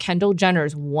of like Kendall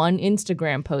Jenner's one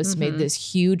Instagram post made this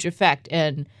huge effect.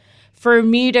 And for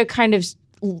me to kind of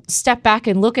step back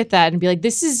and look at that and be like,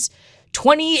 this is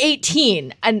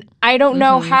 2018. And I don't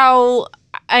know how,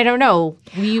 I don't know.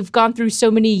 We've gone through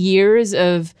so many years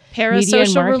of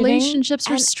parasocial relationships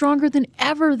are stronger than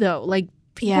ever, though. Like,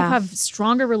 people have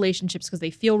stronger relationships because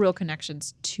they feel real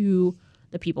connections to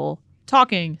the people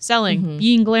talking, selling,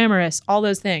 being glamorous, all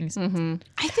those things.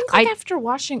 I think after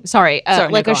watching,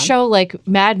 like a show like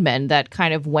Mad Men that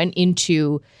kind of went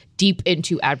deep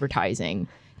into advertising,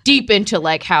 deep into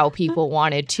like how people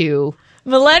wanted to.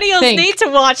 Millennials need to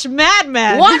watch Mad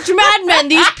Men. Watch Mad Men.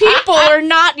 These people are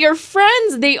not your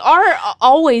friends. They are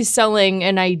always selling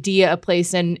an idea, a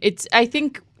place. And I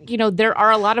think, there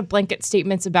are a lot of blanket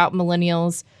statements about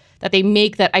millennials that they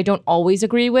make that I don't always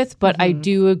agree with, but I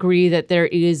do agree that there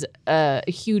is a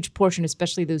huge portion,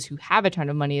 especially those who have a ton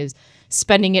of money, is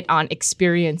spending it on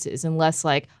experiences and less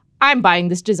like, I'm buying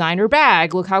this designer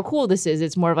bag. Look how cool this is.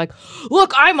 It's more of like,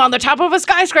 look, I'm on the top of a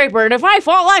skyscraper, and if I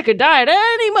fall, I could die at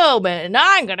any moment. And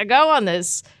I'm going to go on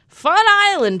this fun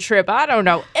island trip. I don't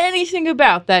know anything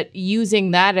about that. Using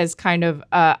that as kind of,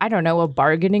 a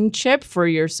bargaining chip for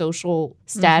your social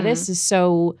status is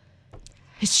so,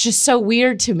 it's just so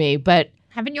weird to me. But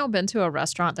haven't y'all been to a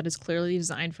restaurant that is clearly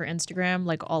designed for Instagram?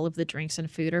 Like, all of the drinks and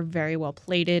food are very well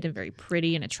plated and very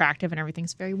pretty and attractive, and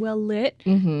everything's very well lit.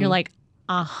 You're like,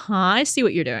 I see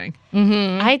what you're doing.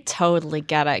 I totally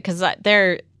get it because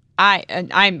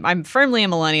I'm firmly a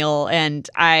millennial, and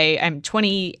I'm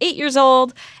 28 years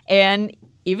old, and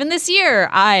even this year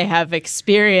I have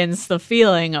experienced the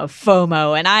feeling of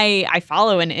FOMO, and I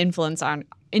follow an influencer on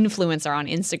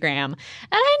Instagram, and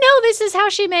I know this is how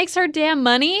she makes her damn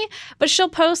money, but she'll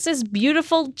post this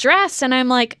beautiful dress, and I'm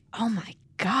like, oh my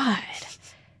God,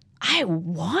 I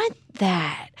want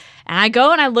that. And I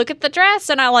go and I look at the dress,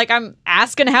 and I'm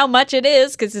asking how much it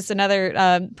is because it's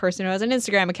another person who has an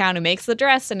Instagram account who makes the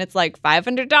dress, and it's like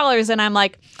 $500. And I'm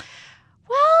like,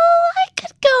 well, I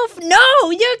could go.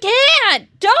 No, you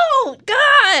can't. Don't.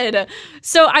 God.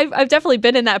 So I've definitely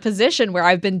been in that position where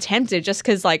I've been tempted just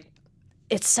because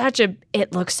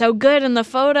it looks so good in the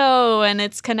photo, and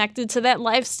it's connected to that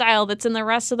lifestyle that's in the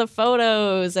rest of the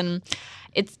photos, and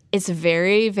it's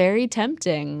very, very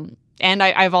tempting. And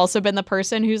I've also been the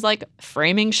person who's like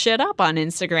framing shit up on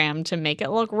Instagram to make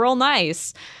it look real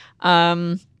nice.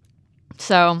 So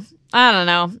I don't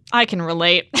know. I can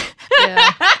relate.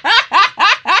 Yeah.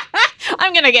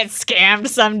 I'm going to get scammed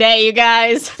someday, you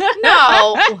guys.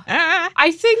 No.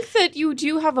 I think that you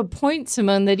do have a point,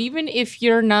 Simone, that even if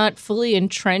you're not fully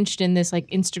entrenched in this like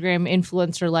Instagram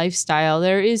influencer lifestyle,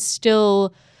 there is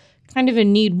still kind of a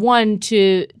need, one,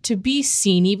 to be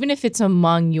seen, even if it's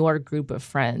among your group of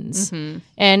friends. And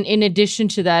in addition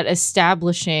to that,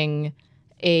 establishing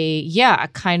a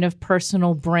kind of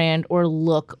personal brand or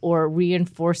look, or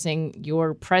reinforcing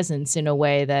your presence in a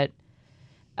way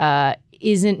that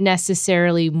isn't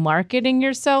necessarily marketing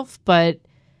yourself, but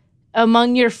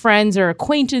among your friends or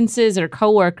acquaintances or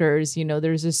coworkers,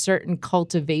 there's a certain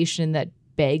cultivation that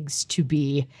begs to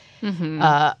be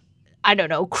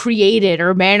created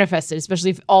or manifested,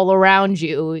 especially if all around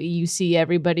you see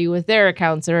everybody with their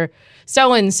accounts, or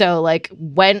so-and-so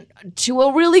went to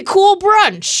a really cool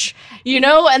brunch,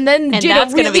 and then did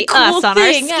that's a really gonna be cool us on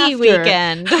our ski after.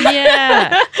 weekend.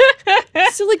 Yeah.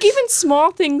 So even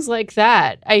small things like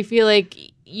that, I feel like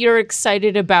you're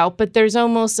excited about, but there's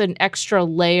almost an extra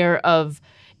layer of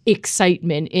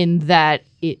excitement in that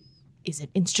it is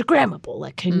it Instagrammable?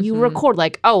 Like, can you record?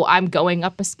 Like, oh, I'm going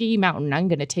up a ski mountain. I'm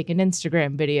going to take an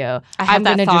Instagram video. I'm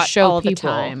going to just show all people.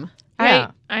 The time.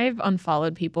 Yeah. I've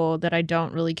unfollowed people that I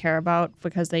don't really care about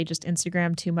because they just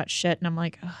Instagram too much shit, and I'm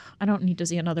like, I don't need to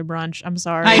see another brunch. I'm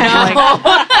sorry.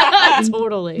 I know.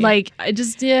 Totally. Like, I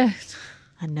just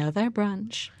another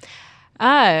brunch.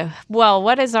 Well,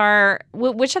 what is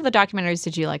which of the documentaries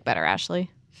did you like better, Ashley?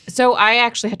 So I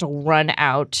actually had to run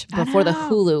out before the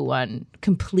Hulu one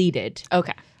completed.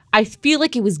 Okay. I feel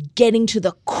like it was getting to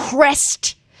the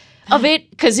crest of it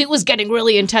because it was getting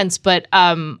really intense. But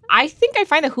I think I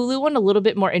find the Hulu one a little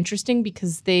bit more interesting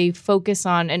because they focus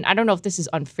on, and I don't know if this is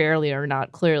unfairly or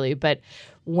not clearly, but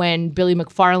when Billy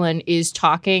McFarland is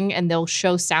talking and they'll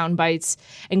show sound bites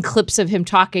and clips of him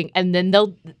talking, and then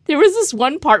there was this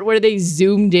one part where they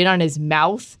zoomed in on his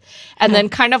mouth and then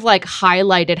kind of like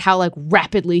highlighted how like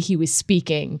rapidly he was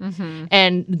speaking.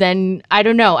 And then I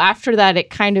don't know, after that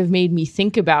it kind of made me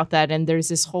think about that, and there's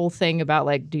this whole thing about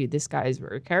like, dude, this guy's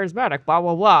very charismatic, blah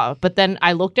blah blah. But then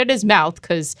I looked at his mouth,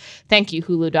 because thank you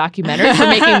Hulu documentary for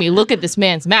making me look at this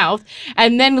man's mouth,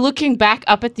 and then looking back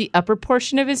up at the upper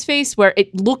portion of his face where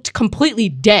it looked completely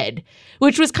dead,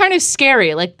 which was kind of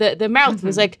scary. Like the mouth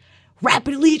was like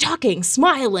rapidly talking,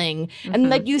 smiling, and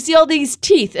like you see all these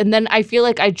teeth, and then I feel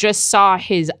like I just saw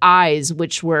his eyes,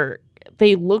 which were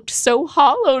they looked so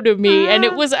hollow to me, and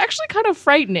it was actually kind of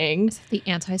frightening. The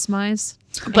anti-smize.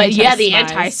 But yeah, the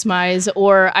anti-smize,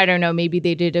 or I don't know, maybe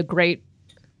they did a great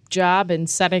job in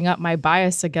setting up my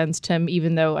bias against him,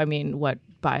 even though, I mean, what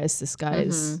bias? This guy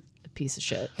is a piece of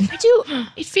shit.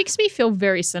 It makes me feel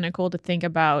very cynical to think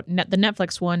about the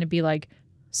Netflix one to be like,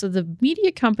 so the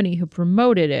media company who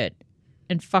promoted it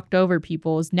and fucked over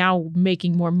people is now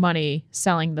making more money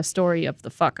selling the story of the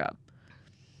fuck up.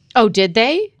 Oh, did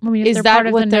they? I mean, is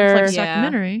that what they're Netflix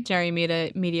documentary? Jerry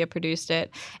Media produced it,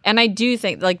 and I do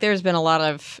think like there's been a lot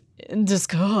of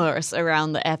discourse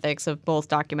around the ethics of both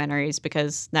documentaries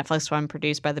because Netflix one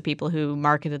produced by the people who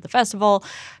marketed the festival,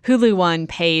 Hulu one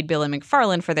paid Billy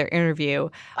McFarland for their interview.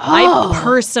 I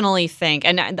personally think,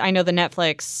 and I know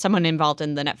someone involved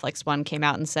in the Netflix one came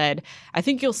out and said, I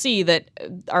think you'll see that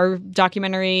our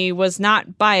documentary was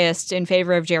not biased in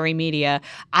favor of Jerry Media.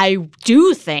 I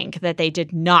do think that they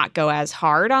did not go as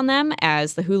hard on them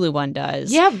as the Hulu one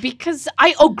does. Yeah, because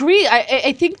I agree.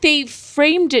 I think they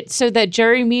framed it so that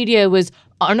Jerry Media was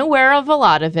unaware of a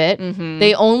lot of it.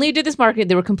 They only did this marketing.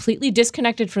 They were completely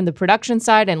disconnected from the production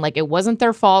side, and like it wasn't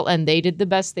their fault, and they did the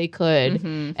best they could.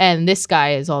 And this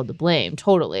guy is all to blame,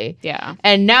 totally. Yeah.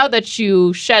 And now that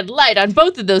you shed light on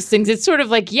both of those things, it's sort of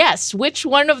like, yes, which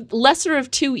one of lesser of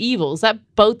two evils? That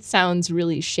both sounds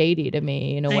really shady to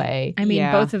me in a way. I mean,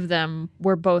 both of them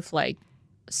were both like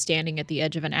standing at the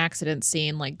edge of an accident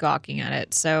scene, like gawking at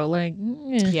it. So like,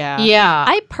 yeah.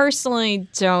 I personally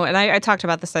don't, and I talked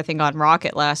about this I think on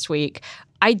Rocket last week.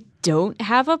 I don't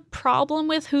have a problem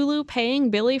with Hulu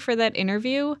paying Billy for that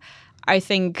interview. I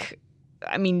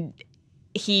mean,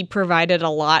 he provided a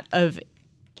lot of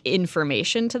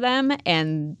information to them,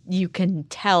 and you can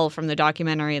tell from the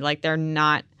documentary like they're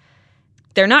not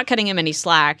cutting him any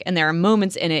slack, and there are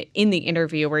moments in the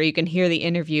interview where you can hear the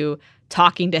interview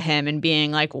talking to him and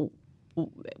being like,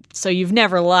 so you've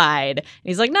never lied? And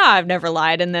he's like, no, I've never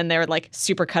lied. And then they're like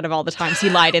super cut of all the times he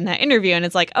lied in that interview. And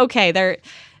it's like, okay, I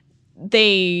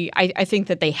think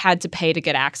that they had to pay to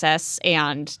get access,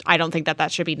 and I don't think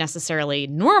that should be necessarily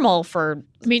normal for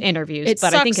interviews.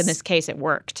 But I think in this case it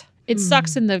worked. It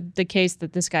sucks in the case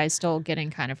that this guy's still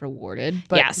getting kind of rewarded.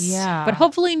 But, yes. Yeah. But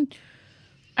hopefully,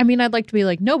 I mean, I'd like to be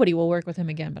like, nobody will work with him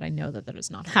again, but I know that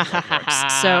is not how it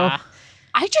works. So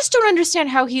I just don't understand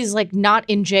how he's like not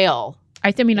in jail.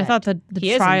 I thought that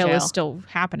the trial is still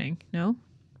happening. No?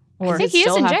 Or I think he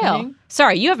is in jail.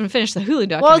 Sorry, you haven't finished the Hulu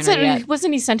documentary yet.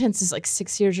 Wasn't he sentenced to like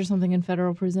 6 years or something in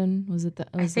federal prison? Was it that?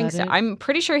 I think so. I'm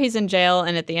pretty sure he's in jail,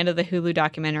 and at the end of the Hulu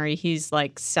documentary, he's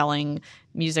like selling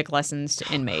music lessons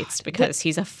to inmates because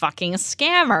he's a fucking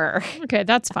scammer. Okay,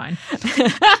 that's fine.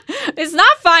 It's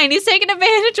not fine. He's taking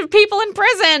advantage of people in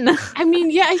prison. I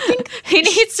mean, yeah, I think he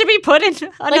needs to be put in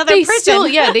another prison.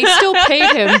 They still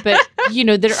paid him, but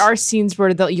there are scenes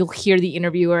where you'll hear the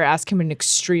interviewer ask him an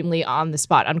extremely on the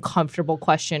spot, uncomfortable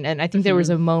question, and I think there was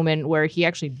a moment where he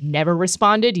actually never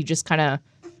responded. He just kind of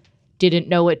didn't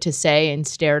know what to say and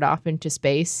stared off into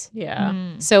space.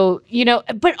 Yeah. So,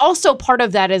 but also part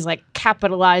of that is like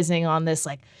capitalizing on this,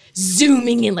 like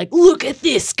zooming in, like, look at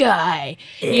this guy,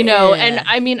 and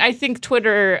I mean, I think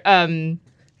Twitter and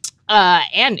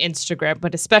Instagram,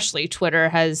 but especially Twitter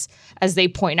has, as they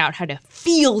point out, had a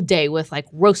field day with like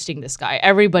roasting this guy.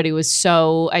 Everybody was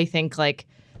so, I think, like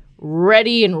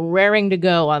ready and raring to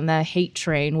go on the hate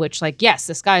train, which like, yes,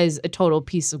 this guy is a total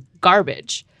piece of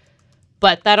garbage.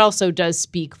 But that also does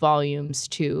speak volumes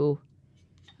to,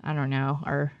 I don't know,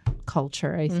 our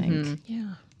culture, I think.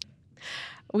 Yeah.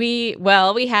 We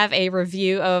have a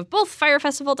review of both Fyre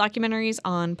Festival documentaries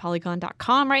on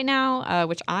Polygon.com right now,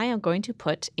 which I am going to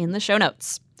put in the show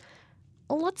notes.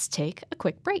 Let's take a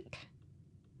quick break.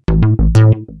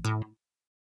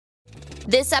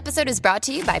 This episode is brought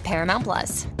to you by Paramount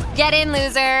Plus. Get in,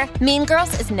 loser! Mean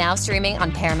Girls is now streaming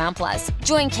on Paramount Plus.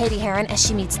 Join Katie Heron as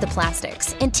she meets the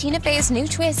plastics in Tina Fey's new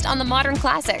twist on the modern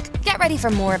classic. Get ready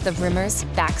for more of the rumors,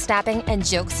 backstabbing, and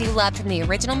jokes you loved from the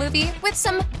original movie with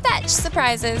some fetch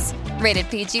surprises. Rated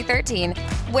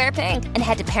PG-13. Wear pink and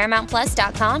head to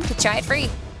ParamountPlus.com to try it free.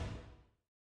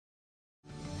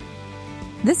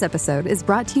 This episode is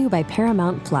brought to you by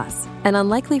Paramount Plus. An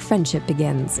unlikely friendship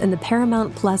begins in the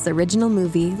Paramount Plus original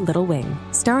movie Little Wing,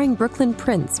 starring Brooklyn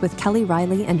Prince with Kelly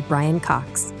Riley and Brian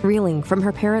Cox. Reeling from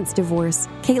her parents' divorce,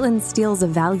 Caitlin steals a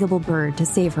valuable bird to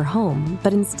save her home,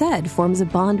 but instead forms a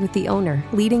bond with the owner,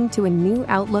 leading to a new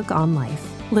outlook on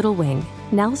life. Little Wing,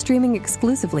 now streaming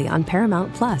exclusively on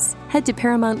Paramount Plus. Head to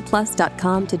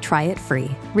ParamountPlus.com to try it free.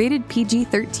 Rated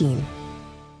PG-13.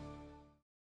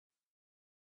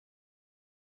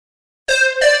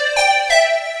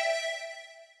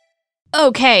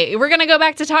 Okay, we're gonna go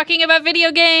back to talking about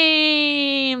video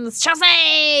games.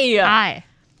 Chelsea! Hi.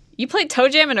 You played Toe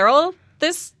Jam and Earl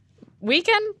this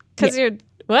weekend? Because you're...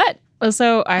 What?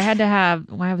 So I had to have,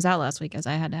 when I was out last week,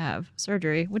 I had to have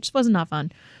surgery, which was not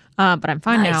fun. But I'm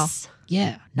fine now.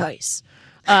 Yeah, nice.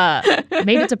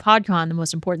 Made it to PodCon, the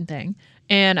most important thing.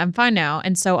 And I'm fine now.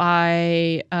 And so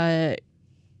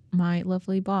my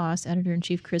lovely boss,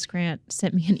 editor-in-chief Chris Grant,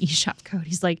 sent me an eShop code.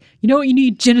 He's like, you know what you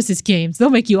need? Genesis games. They'll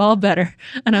make you all better.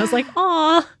 And I was like,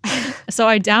 aw. So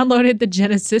I downloaded the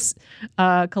Genesis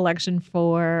collection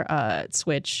for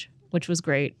Switch, which was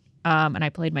great. And I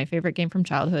played my favorite game from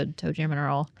childhood, Toe Jam and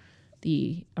Earl,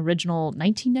 the original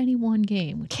 1991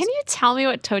 game. Can you tell me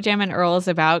what Toe Jam and Earl is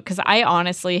about? Because I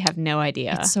honestly have no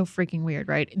idea. It's so freaking weird,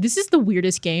 right? This is the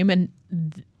weirdest game, and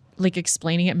like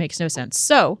explaining it makes no sense.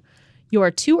 So you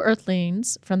are two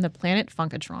Earthlings from the planet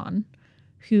Funkatron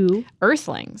who...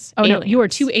 Earthlings? Oh, aliens. No, you are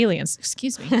two aliens.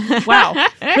 Excuse me. Wow.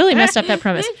 Really messed up that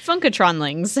premise.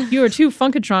 Funkatronlings. You are two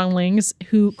Funkatronlings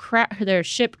who... their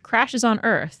ship crashes on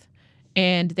Earth,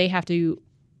 and they have to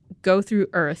go through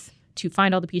Earth to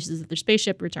find all the pieces of their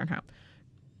spaceship, return home.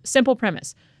 Simple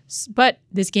premise. But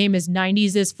this game is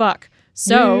 90s as fuck.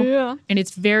 So, and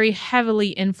it's very heavily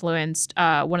influenced.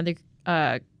 One of the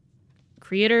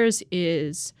creators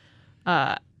is...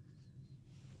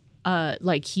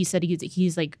 like he said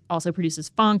he's like also produces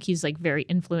funk. He's like very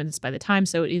influenced by the time,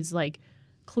 so it is like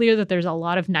clear that there's a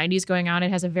lot of 90s going on. It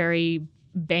has a very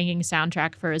banging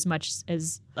soundtrack for as much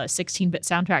as a 16-bit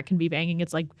soundtrack can be banging.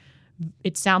 It's like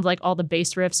it sounds like all the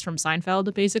bass riffs from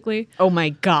Seinfeld, basically. Oh my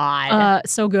god.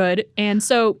 So good. And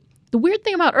so the weird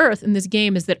thing about Earth in this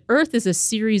game is that Earth is a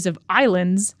series of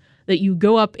islands that you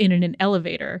go up in an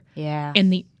elevator. Yeah.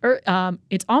 And the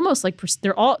it's almost like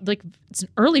they're all like it's an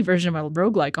early version of a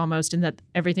roguelike almost, in that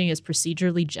everything is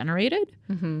procedurally generated.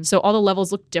 Mm-hmm. So all the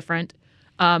levels look different.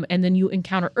 And then you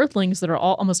encounter Earthlings that are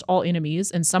almost all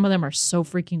enemies, and some of them are so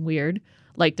freaking weird.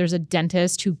 Like there's a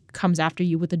dentist who comes after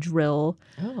you with a drill.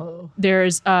 Oh.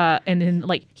 There's and then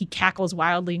like he cackles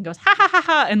wildly and goes ha ha ha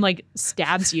ha and like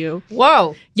stabs you.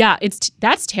 Whoa. Yeah,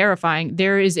 that's terrifying.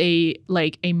 There is a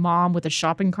mom with a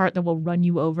shopping cart that will run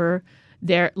you over.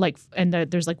 There's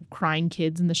like crying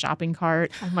kids in the shopping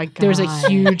cart. Oh my god. There's a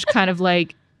huge kind of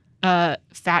like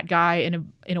fat guy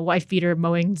in a wife beater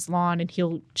mowing his lawn, and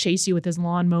he'll chase you with his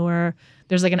lawnmower.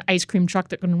 There's like an ice cream truck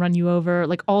that can run you over.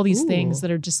 Like all these things that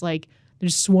are just like,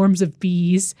 there's swarms of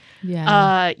bees.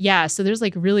 Yeah. So there's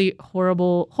like really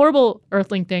horrible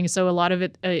Earthling things. So a lot of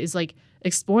it is like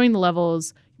exploring the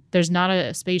levels. There's not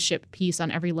a spaceship piece on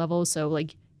every level. So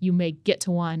like you may get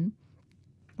to one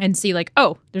and see like,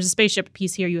 oh, there's a spaceship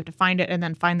piece here. You have to find it and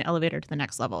then find the elevator to the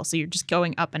next level. So you're just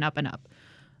going up and up and up.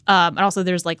 And also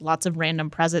there's like lots of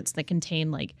random presents that contain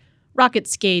like rocket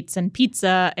skates and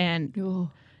pizza and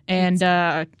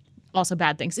also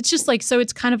bad things. It's just like, so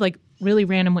it's kind of like really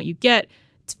random what you get.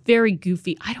 It's very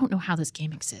goofy. I don't know how this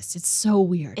game exists. It's so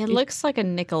weird. It looks like a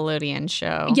Nickelodeon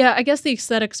show. Yeah, I guess the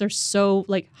aesthetics are so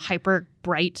like hyper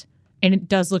bright, and it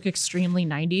does look extremely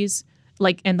 90s.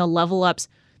 Like, and the level ups,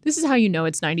 this is how you know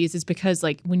it's 90s, is because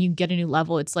like when you get a new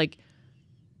level, it's like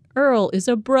Earl is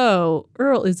a bro,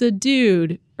 Earl is a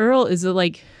dude, Earl is a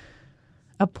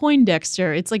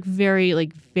Poindexter. It's like very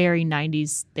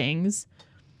 90s things.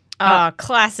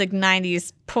 Classic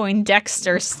 90s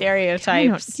Poindexter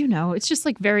stereotypes. You know, it's just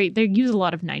like they use a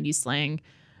lot of 90s slang.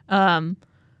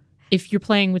 If you're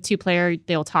playing with 2-player,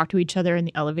 they'll talk to each other in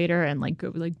the elevator and like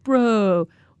go like, bro.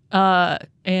 And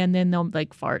then they'll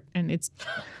like fart, and it's...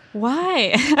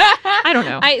 Why? I don't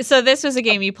know. So this was a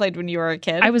game you played when you were a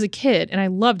kid? I was a kid, and I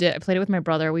loved it. I played it with my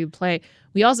brother.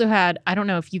 We also had, I don't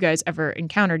know if you guys ever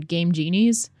encountered Game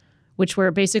Genies, which were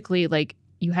basically like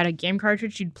you had a game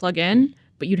cartridge you'd plug in,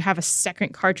 but you'd have a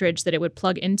second cartridge that it would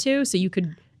plug into, so you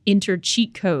could enter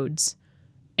cheat codes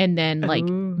and then like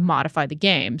modify the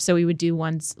game. So we would do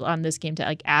ones on this game to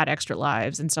like add extra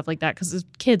lives and stuff like that, because as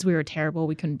kids we were terrible.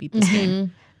 We couldn't beat this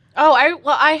game. Oh,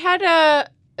 I had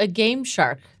a Game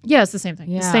Shark. Yeah, it's the same thing.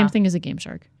 Yeah. The same thing as a Game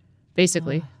Shark,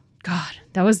 basically. God,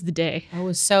 that was the day. I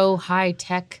was so high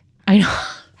tech. I know.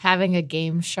 Having a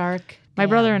Game Shark. My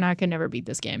brother and I could never beat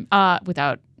this game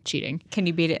without cheating. Can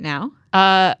you beat it now?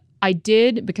 I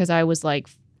did, because I was like,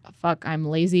 fuck, I'm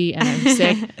lazy and I'm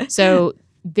sick. So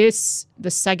the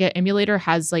Sega emulator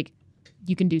has like,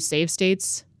 you can do save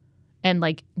states and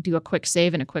like do a quick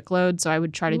save and a quick load. So I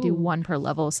would try to do one per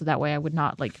level, so that way I would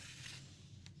not like,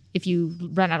 if you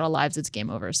run out of lives, it's game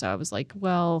over. So I was like,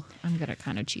 well, I'm going to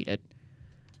kind of cheat it.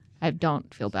 I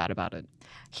don't feel bad about it.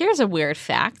 Here's a weird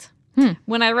fact.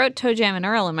 When I wrote Toe Jam and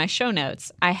Earl in my show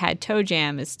notes, I had Toe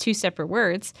Jam as 2 separate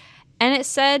words, and it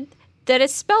said that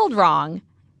it's spelled wrong.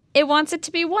 it wants it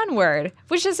to be one word,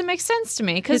 which doesn't make sense to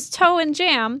me because toe and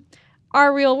jam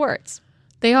are real words.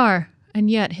 They are. And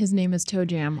yet his name is Toe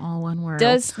Jam, all one word.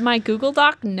 Does my Google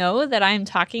Doc know that I'm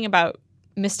talking about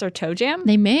Mr. Toe Jam?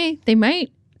 They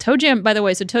might. Toe Jam, by the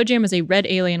way, so Toe Jam is a red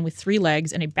alien with 3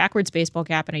 legs and a backwards baseball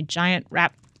cap and a giant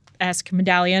rap-esque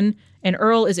medallion. And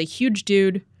Earl is a huge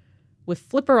dude with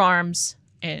flipper arms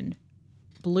and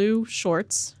blue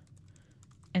shorts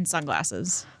and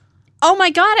sunglasses. Oh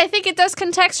my God, I think it does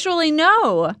contextually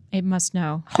know. It must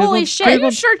know. Holy shit. Are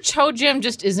you sure Toe Jam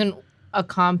just isn't a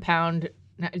compound?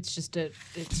 No, it's just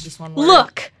one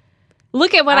word.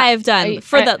 Look at what I have done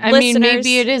for the listeners. I mean,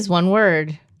 maybe it is one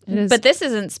word. It is. But this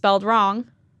isn't spelled wrong.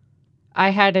 I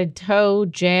had a toe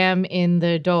jam in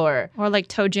the door. Or like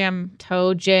Toe Jam.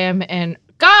 Toe jam and...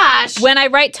 Gosh! When I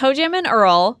write Toe Jam and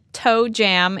Earl, Toe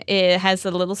Jam, it has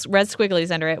the little red squigglies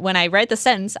under it. When I write the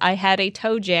sentence, I had a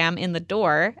toe jam in the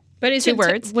door. But is 2 it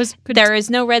words. There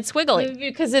is no red squiggly.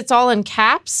 Because it's all in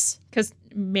caps? Because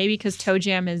Toe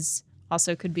Jam is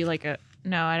also could be like a...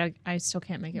 No, I still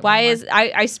can't make it. Why is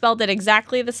I spelled it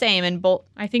exactly the same in both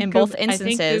both instances. I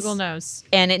think Google knows.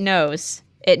 And it knows.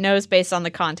 It knows based on the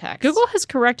context. Google has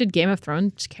corrected Game of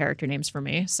Thrones character names for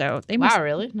me, so they must. Wow,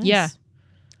 really? Nice. Yeah.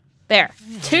 There.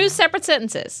 2 separate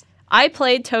sentences. I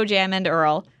played Toe Jam and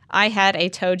Earl. I had a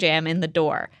toe jam in the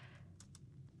door.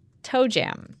 Toe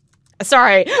Jam.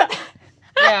 Sorry.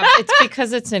 Yeah, it's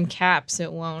because it's in caps.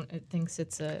 It won't. It thinks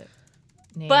it's a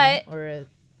name or a...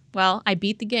 Well, I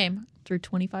beat the game through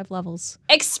 25 levels.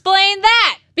 Explain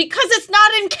that. Because it's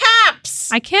not in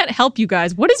caps. I can't help you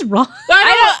guys. What is wrong?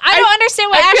 I don't understand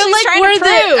what Ashley's trying to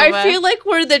prove. I feel like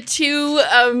we're the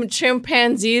 2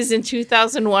 chimpanzees in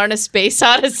 2001: A Space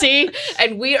Odyssey,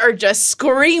 and we are just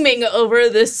screaming over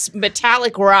this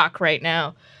metallic rock right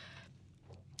now.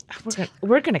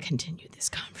 We're gonna continue this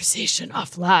conversation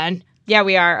offline. Yeah,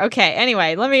 we are. Okay,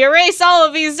 anyway, let me erase all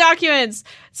of these documents.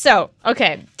 So,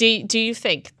 okay, do you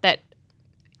think that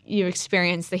you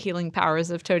experienced the healing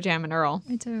powers of Toe Jam and Earl?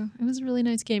 I do. It was a really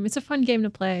nice game. It's a fun game to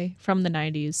play from the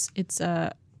 90s. It's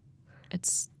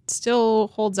still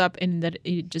holds up in that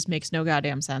it just makes no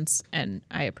goddamn sense, and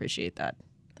I appreciate that.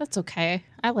 That's okay.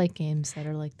 I like games that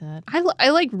are like that. I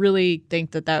like really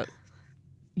think that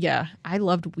yeah, I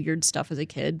loved weird stuff as a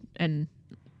kid, and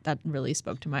that really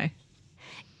spoke to my...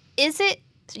 Is it,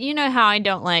 you know how I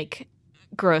don't like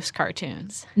gross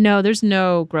cartoons? No, there's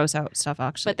no gross out stuff,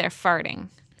 actually. But they're farting.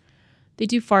 They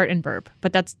do fart and burp,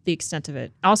 but that's the extent of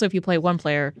it. Also, if you play one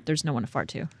player, there's no one to fart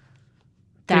to.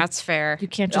 That's fair. You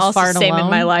can't just also fart same alone.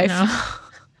 in my life. No.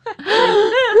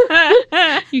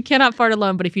 You cannot fart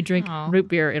alone, but if you drink root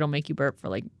beer, it'll make you burp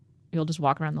for you'll just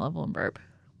walk around the level and burp.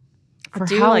 For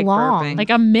how long? burping. Like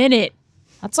a minute.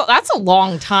 That's a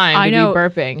long time to be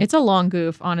burping. It's a long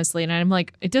goof, honestly. And I'm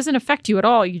like, it doesn't affect you at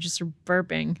all. You just are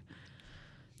burping.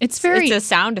 It's a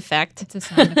sound effect. It's a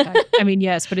sound effect. I mean,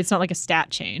 yes, but it's not like a stat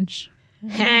change.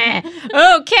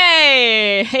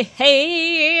 Okay.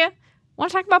 Hey.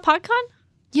 Want to talk about PodCon?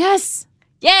 Yes.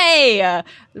 Yay!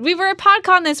 We were at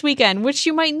PodCon this weekend, which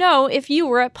you might know if you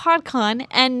were at PodCon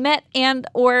and met and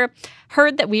or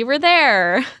heard that we were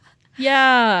there.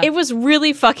 Yeah. It was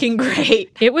really fucking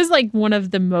great. It was like one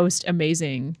of the most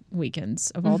amazing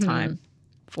weekends of all time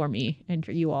for me and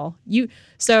for you all. It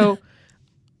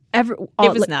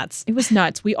was nuts. It was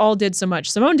nuts. We all did so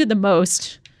much. Simone did the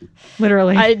most,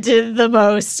 literally. I did the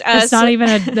most. That's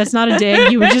not a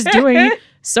dig. You were just doing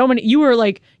so many. You were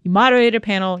like, you moderated a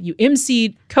panel, you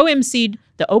co-emceed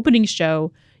the opening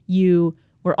show. You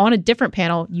were on a different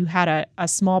panel. You had a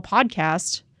small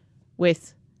podcast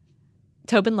with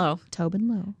Tobin Lowe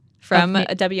from a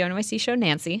WNYC show,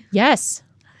 Nancy. Yes.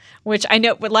 Which I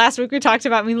know, but last week we talked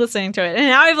about me listening to it, and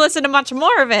now I've listened to much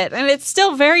more of it, and it's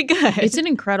still very good. It's an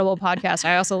incredible podcast.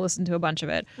 I also listened to a bunch of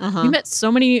it. We met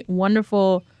so many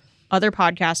wonderful other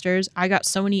podcasters. I got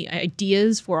so many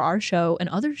ideas for our show and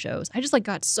other shows. I just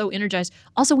got so energized.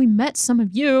 Also, we met some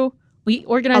of you. We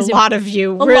organized a lot of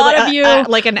you,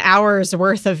 like an hour's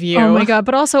worth of you. Oh my god!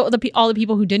 But also all the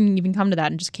people who didn't even come to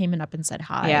that and just came up and said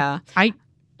hi. Yeah, I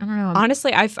don't know.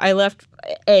 Honestly, I left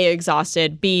A,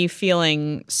 exhausted, B,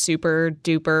 feeling super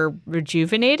duper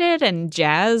rejuvenated and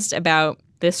jazzed about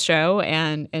this show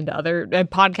and other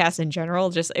podcasts in general.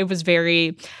 Just it was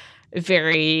very,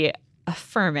 very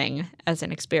affirming as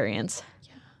an experience.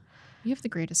 We have the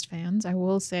greatest fans. I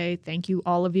will say thank you,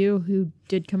 all of you who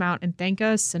did come out and thank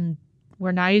us and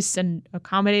were nice and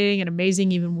accommodating and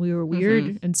amazing, even when we were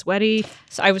weird and sweaty.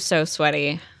 So I was so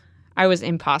sweaty. I was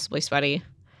impossibly sweaty.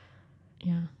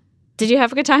 Yeah. Did you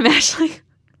have a good time, Ashley?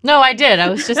 No, I did. I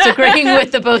was just agreeing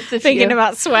with the both of you. Thinking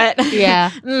about sweat. Yeah.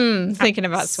 Thinking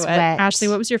about sweat. Ashley,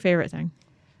 what was your favorite thing?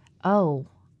 Oh,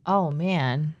 Oh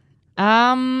man.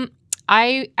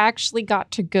 I actually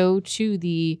got to go to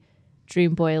the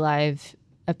Dream Boy Live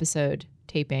episode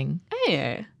taping.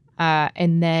 Hey.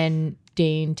 And then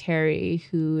Dane Terry,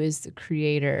 who is the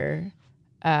creator,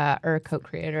 or a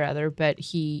co-creator rather, but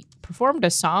he performed a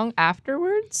song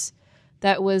afterwards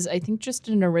that was, I think, just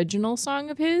an original song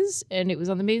of his, and it was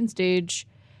on the main stage,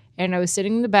 and I was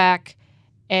sitting in the back,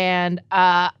 and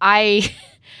I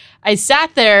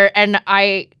sat there and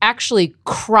I actually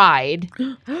cried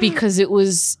because it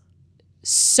was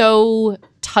so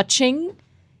touching,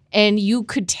 and you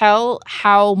could tell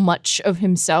how much of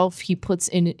himself he puts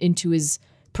into his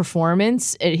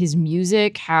performance, his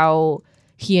music, how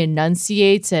he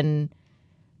enunciates, and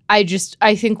I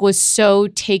think was so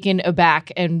taken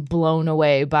aback and blown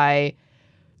away by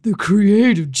the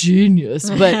creative genius.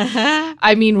 But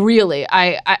I mean, really,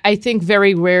 I think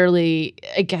very rarely,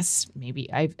 I guess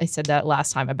maybe I said that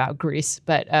last time about Grease,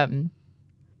 but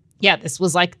yeah, this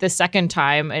was like the second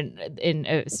time in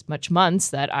as much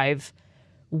months that I've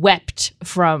wept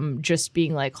from just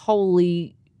being like,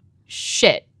 holy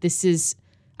shit, this is,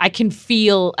 I can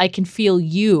feel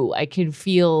you. I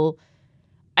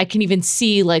can even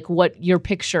see like what you're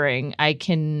picturing. I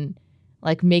can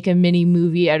like make a mini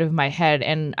movie out of my head.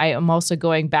 And I am also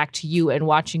going back to you and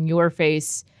watching your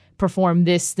face perform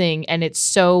this thing. And it's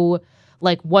so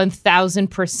like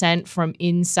 1000% from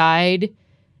inside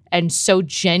and so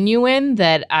genuine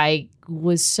that I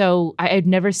had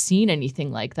never seen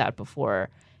anything like that before.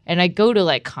 And I go to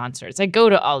like concerts, I go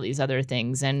to all these other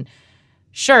things, and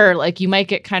sure, like you might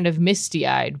get kind of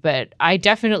misty-eyed, but I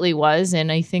definitely was.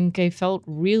 And I think I felt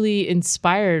really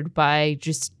inspired by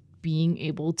just being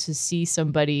able to see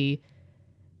somebody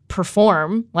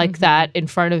perform like that in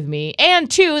front of me. And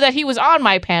two, that he was on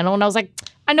my panel. And I was like,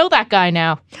 I know that guy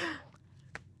now.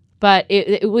 But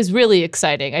it was really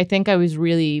exciting. I think I was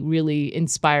really, really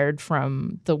inspired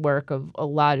from the work of a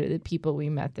lot of the people we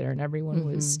met there. And everyone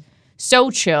was so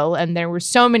chill. And there were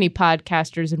so many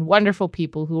podcasters and wonderful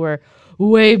people who were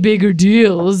way bigger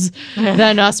deals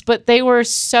than us, but they were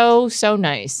so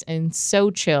nice and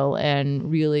so chill, and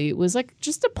really it was like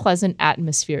just a pleasant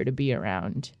atmosphere to be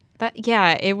around.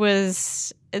 It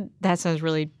was. That sounds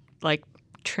really like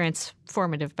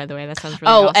transformative, by the way. That sounds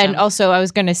really awesome. And also I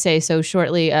was going to say, so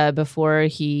shortly before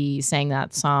he sang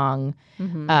that song,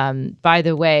 by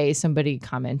the way, somebody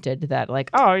commented that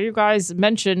like, oh, you guys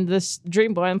mentioned this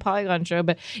Dream Boy and Polygon show,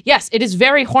 but yes, it is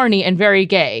very horny and very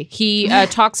gay. He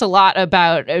talks a lot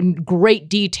about in great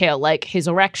detail, like his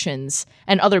erections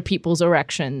and other people's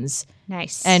erections.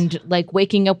 Nice. And like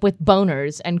waking up with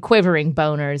boners and quivering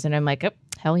boners. And I'm like, oh,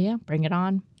 hell yeah, bring it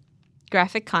on.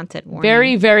 Graphic content warning.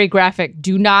 Very, very graphic.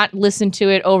 Do not listen to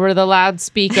it over the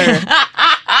loudspeaker.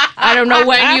 I don't know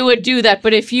when you would do that,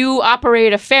 but if you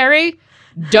operate a ferry,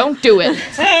 don't do it.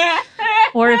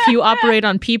 Or if you operate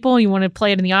on people and you want to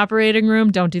play it in the operating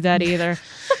room, don't do that either.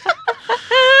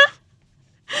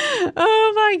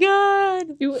 Oh my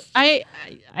God.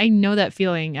 I know that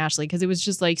feeling, Ashley, because it was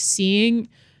just like seeing,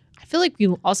 I feel like we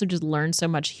also just learn so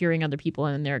much hearing other people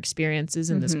and their experiences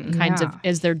and this kinds of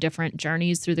as their different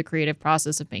journeys through the creative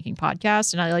process of making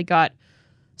podcasts. And I like got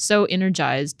so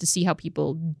energized to see how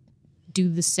people do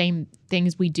the same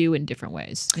things we do in different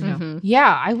ways, you know?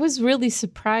 Yeah, I was really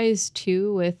surprised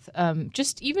too with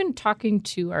just even talking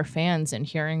to our fans and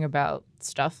hearing about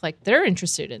stuff like they're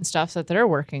interested in stuff that they're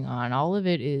working on. All of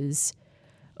it is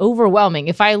overwhelming.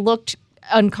 If I looked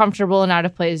uncomfortable and out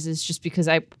of place, it's just because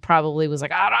I probably was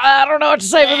like, I don't know what to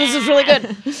say, but this is really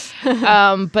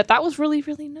good. But that was really,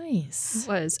 really nice.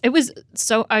 It was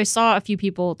so I saw a few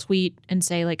people tweet and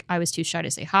say like I was too shy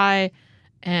to say hi,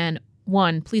 and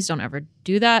one, please don't ever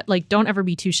do that. Like, don't ever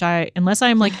be too shy unless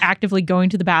I'm like actively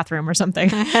going to the bathroom or something.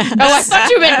 Oh, I thought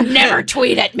you meant never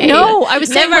tweet at me. No, I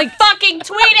was saying like fucking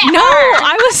tweet at no, her.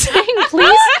 I was saying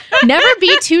please never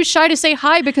be too shy to say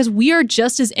hi, because we are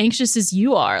just as anxious as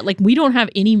you are. Like, we don't have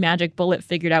any magic bullet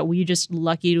figured out. We just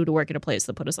lucky to work at a place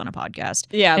that put us on a podcast.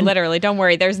 Yeah, and literally. Don't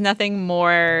worry. There's nothing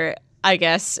more, I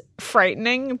guess,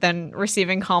 frightening than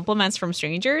receiving compliments from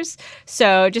strangers.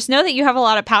 So just know that you have a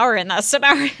lot of power in that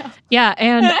scenario. Yeah,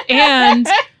 and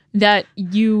that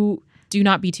you do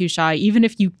not be too shy, even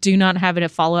if you do not have a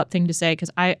follow-up thing to say. Because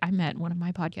I met one of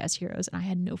my podcast heroes and I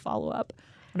had no follow-up.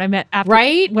 When I met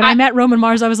I met Roman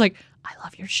Mars, I was like, I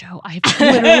love your show. I've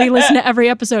literally listened to every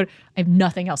episode. I have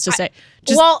nothing else to say.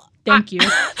 Thank you.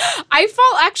 I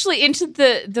fall actually into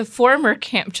the former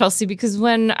camp, Chelsea, because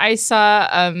when I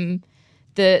saw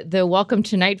the Welcome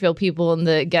to Nightville people in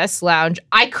the guest lounge,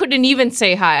 I couldn't even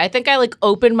say hi. I think I like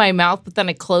opened my mouth, but then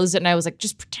I closed it and I was like,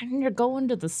 just pretend you're going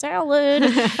to the salad.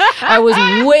 I was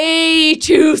way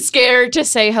too scared to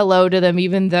say hello to them,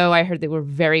 even though I heard they were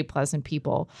very pleasant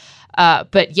people.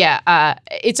 But yeah,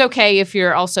 it's okay if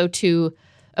you're also too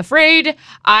afraid.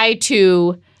 I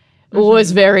too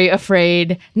was very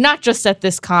afraid, not just at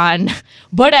this con,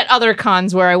 but at other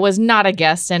cons where I was not a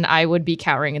guest and I would be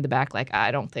cowering in the back like, I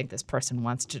don't think this person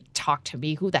wants to talk to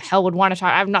me. Who the hell would want to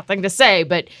talk? I have nothing to say.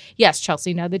 But yes,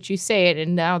 Chelsea, now that you say it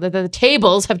and now that the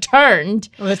tables have turned.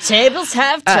 The tables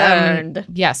have turned.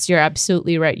 Yes, you're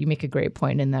absolutely right. You make a great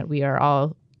point in that we are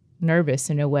all nervous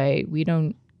in a way. We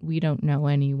don't know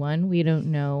anyone. We don't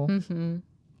know. Mm-hmm.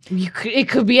 It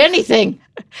could be anything.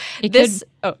 Go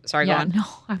on. No,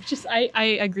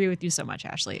 I agree with you so much,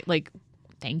 Ashley. Like,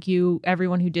 thank you,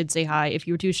 everyone who did say hi. If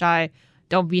you were too shy,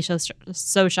 don't be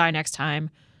so shy next time.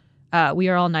 We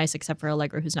are all nice except for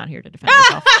Allegra, who's not here to defend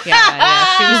herself.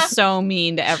 Yeah, she was so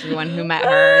mean to everyone who met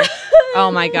her.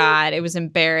 Oh my God, it was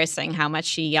embarrassing how much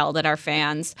she yelled at our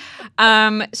fans.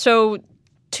 So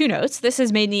 2 notes. This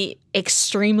has made me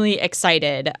extremely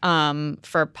excited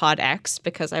for PodX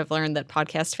because I've learned that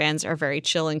podcast fans are very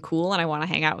chill and cool and I want to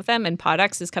hang out with them. And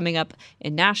PodX is coming up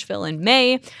in Nashville in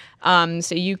May.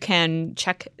 So you can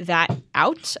check that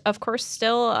out. Of course,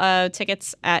 still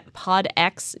tickets at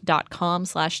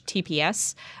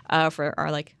podx.com/TPS for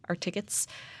our tickets.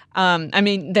 I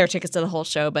mean, they're tickets to the whole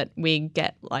show, but we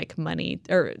get like money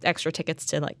or extra tickets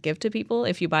to like give to people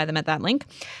if you buy them at that link.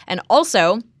 And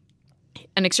also,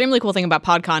 an extremely cool thing about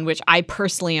PodCon, which I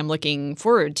personally am looking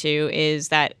forward to, is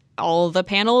that all the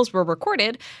panels were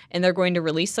recorded and they're going to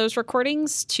release those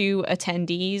recordings to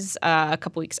attendees a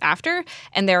couple weeks after.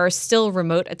 And there are still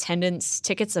remote attendance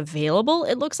tickets available,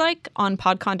 it looks like, on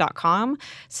podcon.com.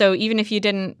 So even if you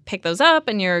didn't pick those up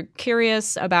and you're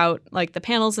curious about like the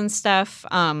panels and stuff,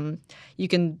 you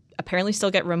can apparently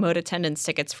still get remote attendance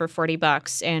tickets for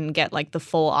 $40 and get like the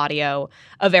full audio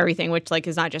of everything, which like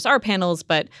is not just our panels,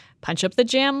 but Punch Up the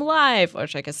Jam Live,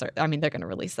 which I guess they're going to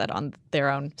release that on their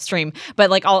own stream,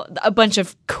 but like a bunch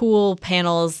of cool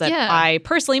panels that I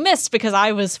personally missed because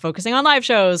I was focusing on live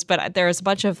shows, but there's a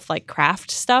bunch of like craft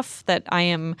stuff that I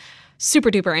am super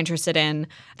duper interested in.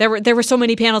 There were so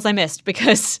many panels I missed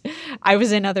because I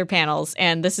was in other panels,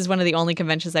 and this is one of the only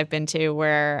conventions I've been to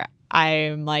where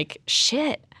I'm like,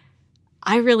 shit,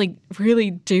 I really,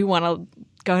 really do want to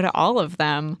go to all of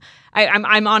them.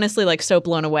 I'm honestly like so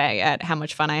blown away at how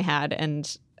much fun I had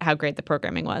and how great the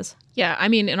programming was. Yeah, I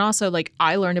mean, and also like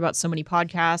I learned about so many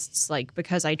podcasts like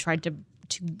because I tried to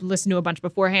listen to a bunch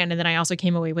beforehand, and then I also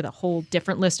came away with a whole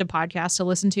different list of podcasts to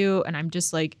listen to, and I'm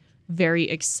just like very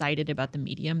excited about the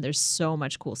medium. There's so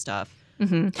much cool stuff.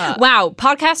 Mm-hmm. Wow,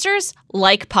 podcasters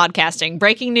like podcasting.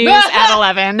 Breaking news at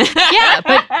 11. Yeah,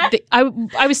 but I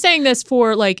was saying this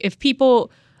for like if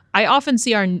people. I often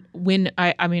see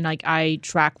I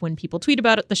track when people tweet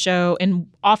about the show, and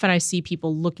often I see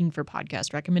people looking for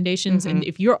podcast recommendations. Mm-hmm. And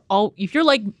if you're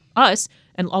like us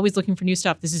and always looking for new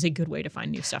stuff, this is a good way to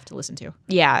find new stuff to listen to.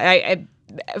 Yeah,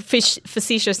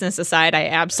 facetiousness aside, I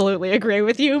absolutely agree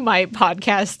with you. My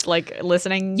podcast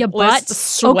listening list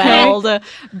swelled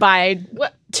by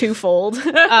twofold.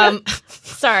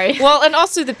 Sorry. Well, and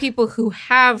also the people who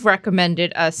have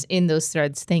recommended us in those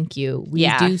threads, thank you. We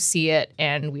do see it,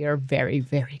 and we are very,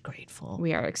 very grateful.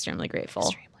 We are extremely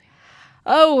grateful.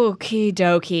 Okie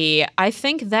dokie. I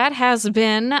think that has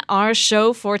been our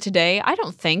show for today. I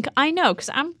don't think. I know, because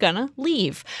I'm gonna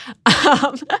leave.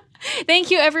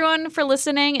 Thank you, everyone, for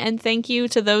listening, and thank you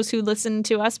to those who listen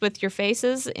to us with your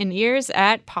faces and ears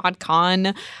at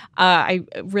PodCon. I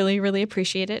really, really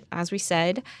appreciate it, as we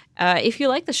said. If you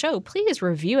like the show, please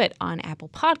review it on Apple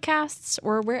Podcasts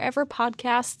or wherever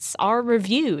podcasts are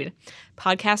reviewed.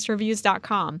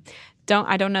 Podcastreviews.com.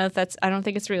 I don't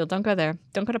think it's real. Don't go there.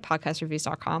 Don't go to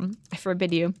podcastreviews.com. I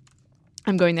forbid you.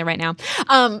 I'm going there right now.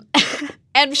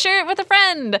 And share it with a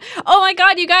friend. Oh my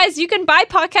God, you guys, you can buy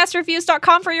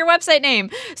podcastreviews.com for your website name.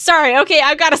 Sorry. Okay,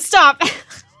 I've got to stop.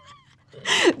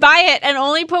 Buy it and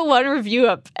only put one review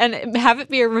up and have it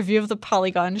be a review of the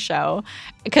Polygon show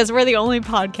because we're the only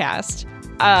podcast.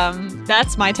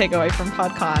 That's my takeaway from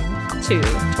PodCon 2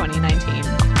 2019.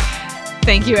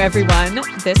 Thank you, everyone.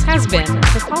 This has been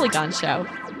the Polygon Show.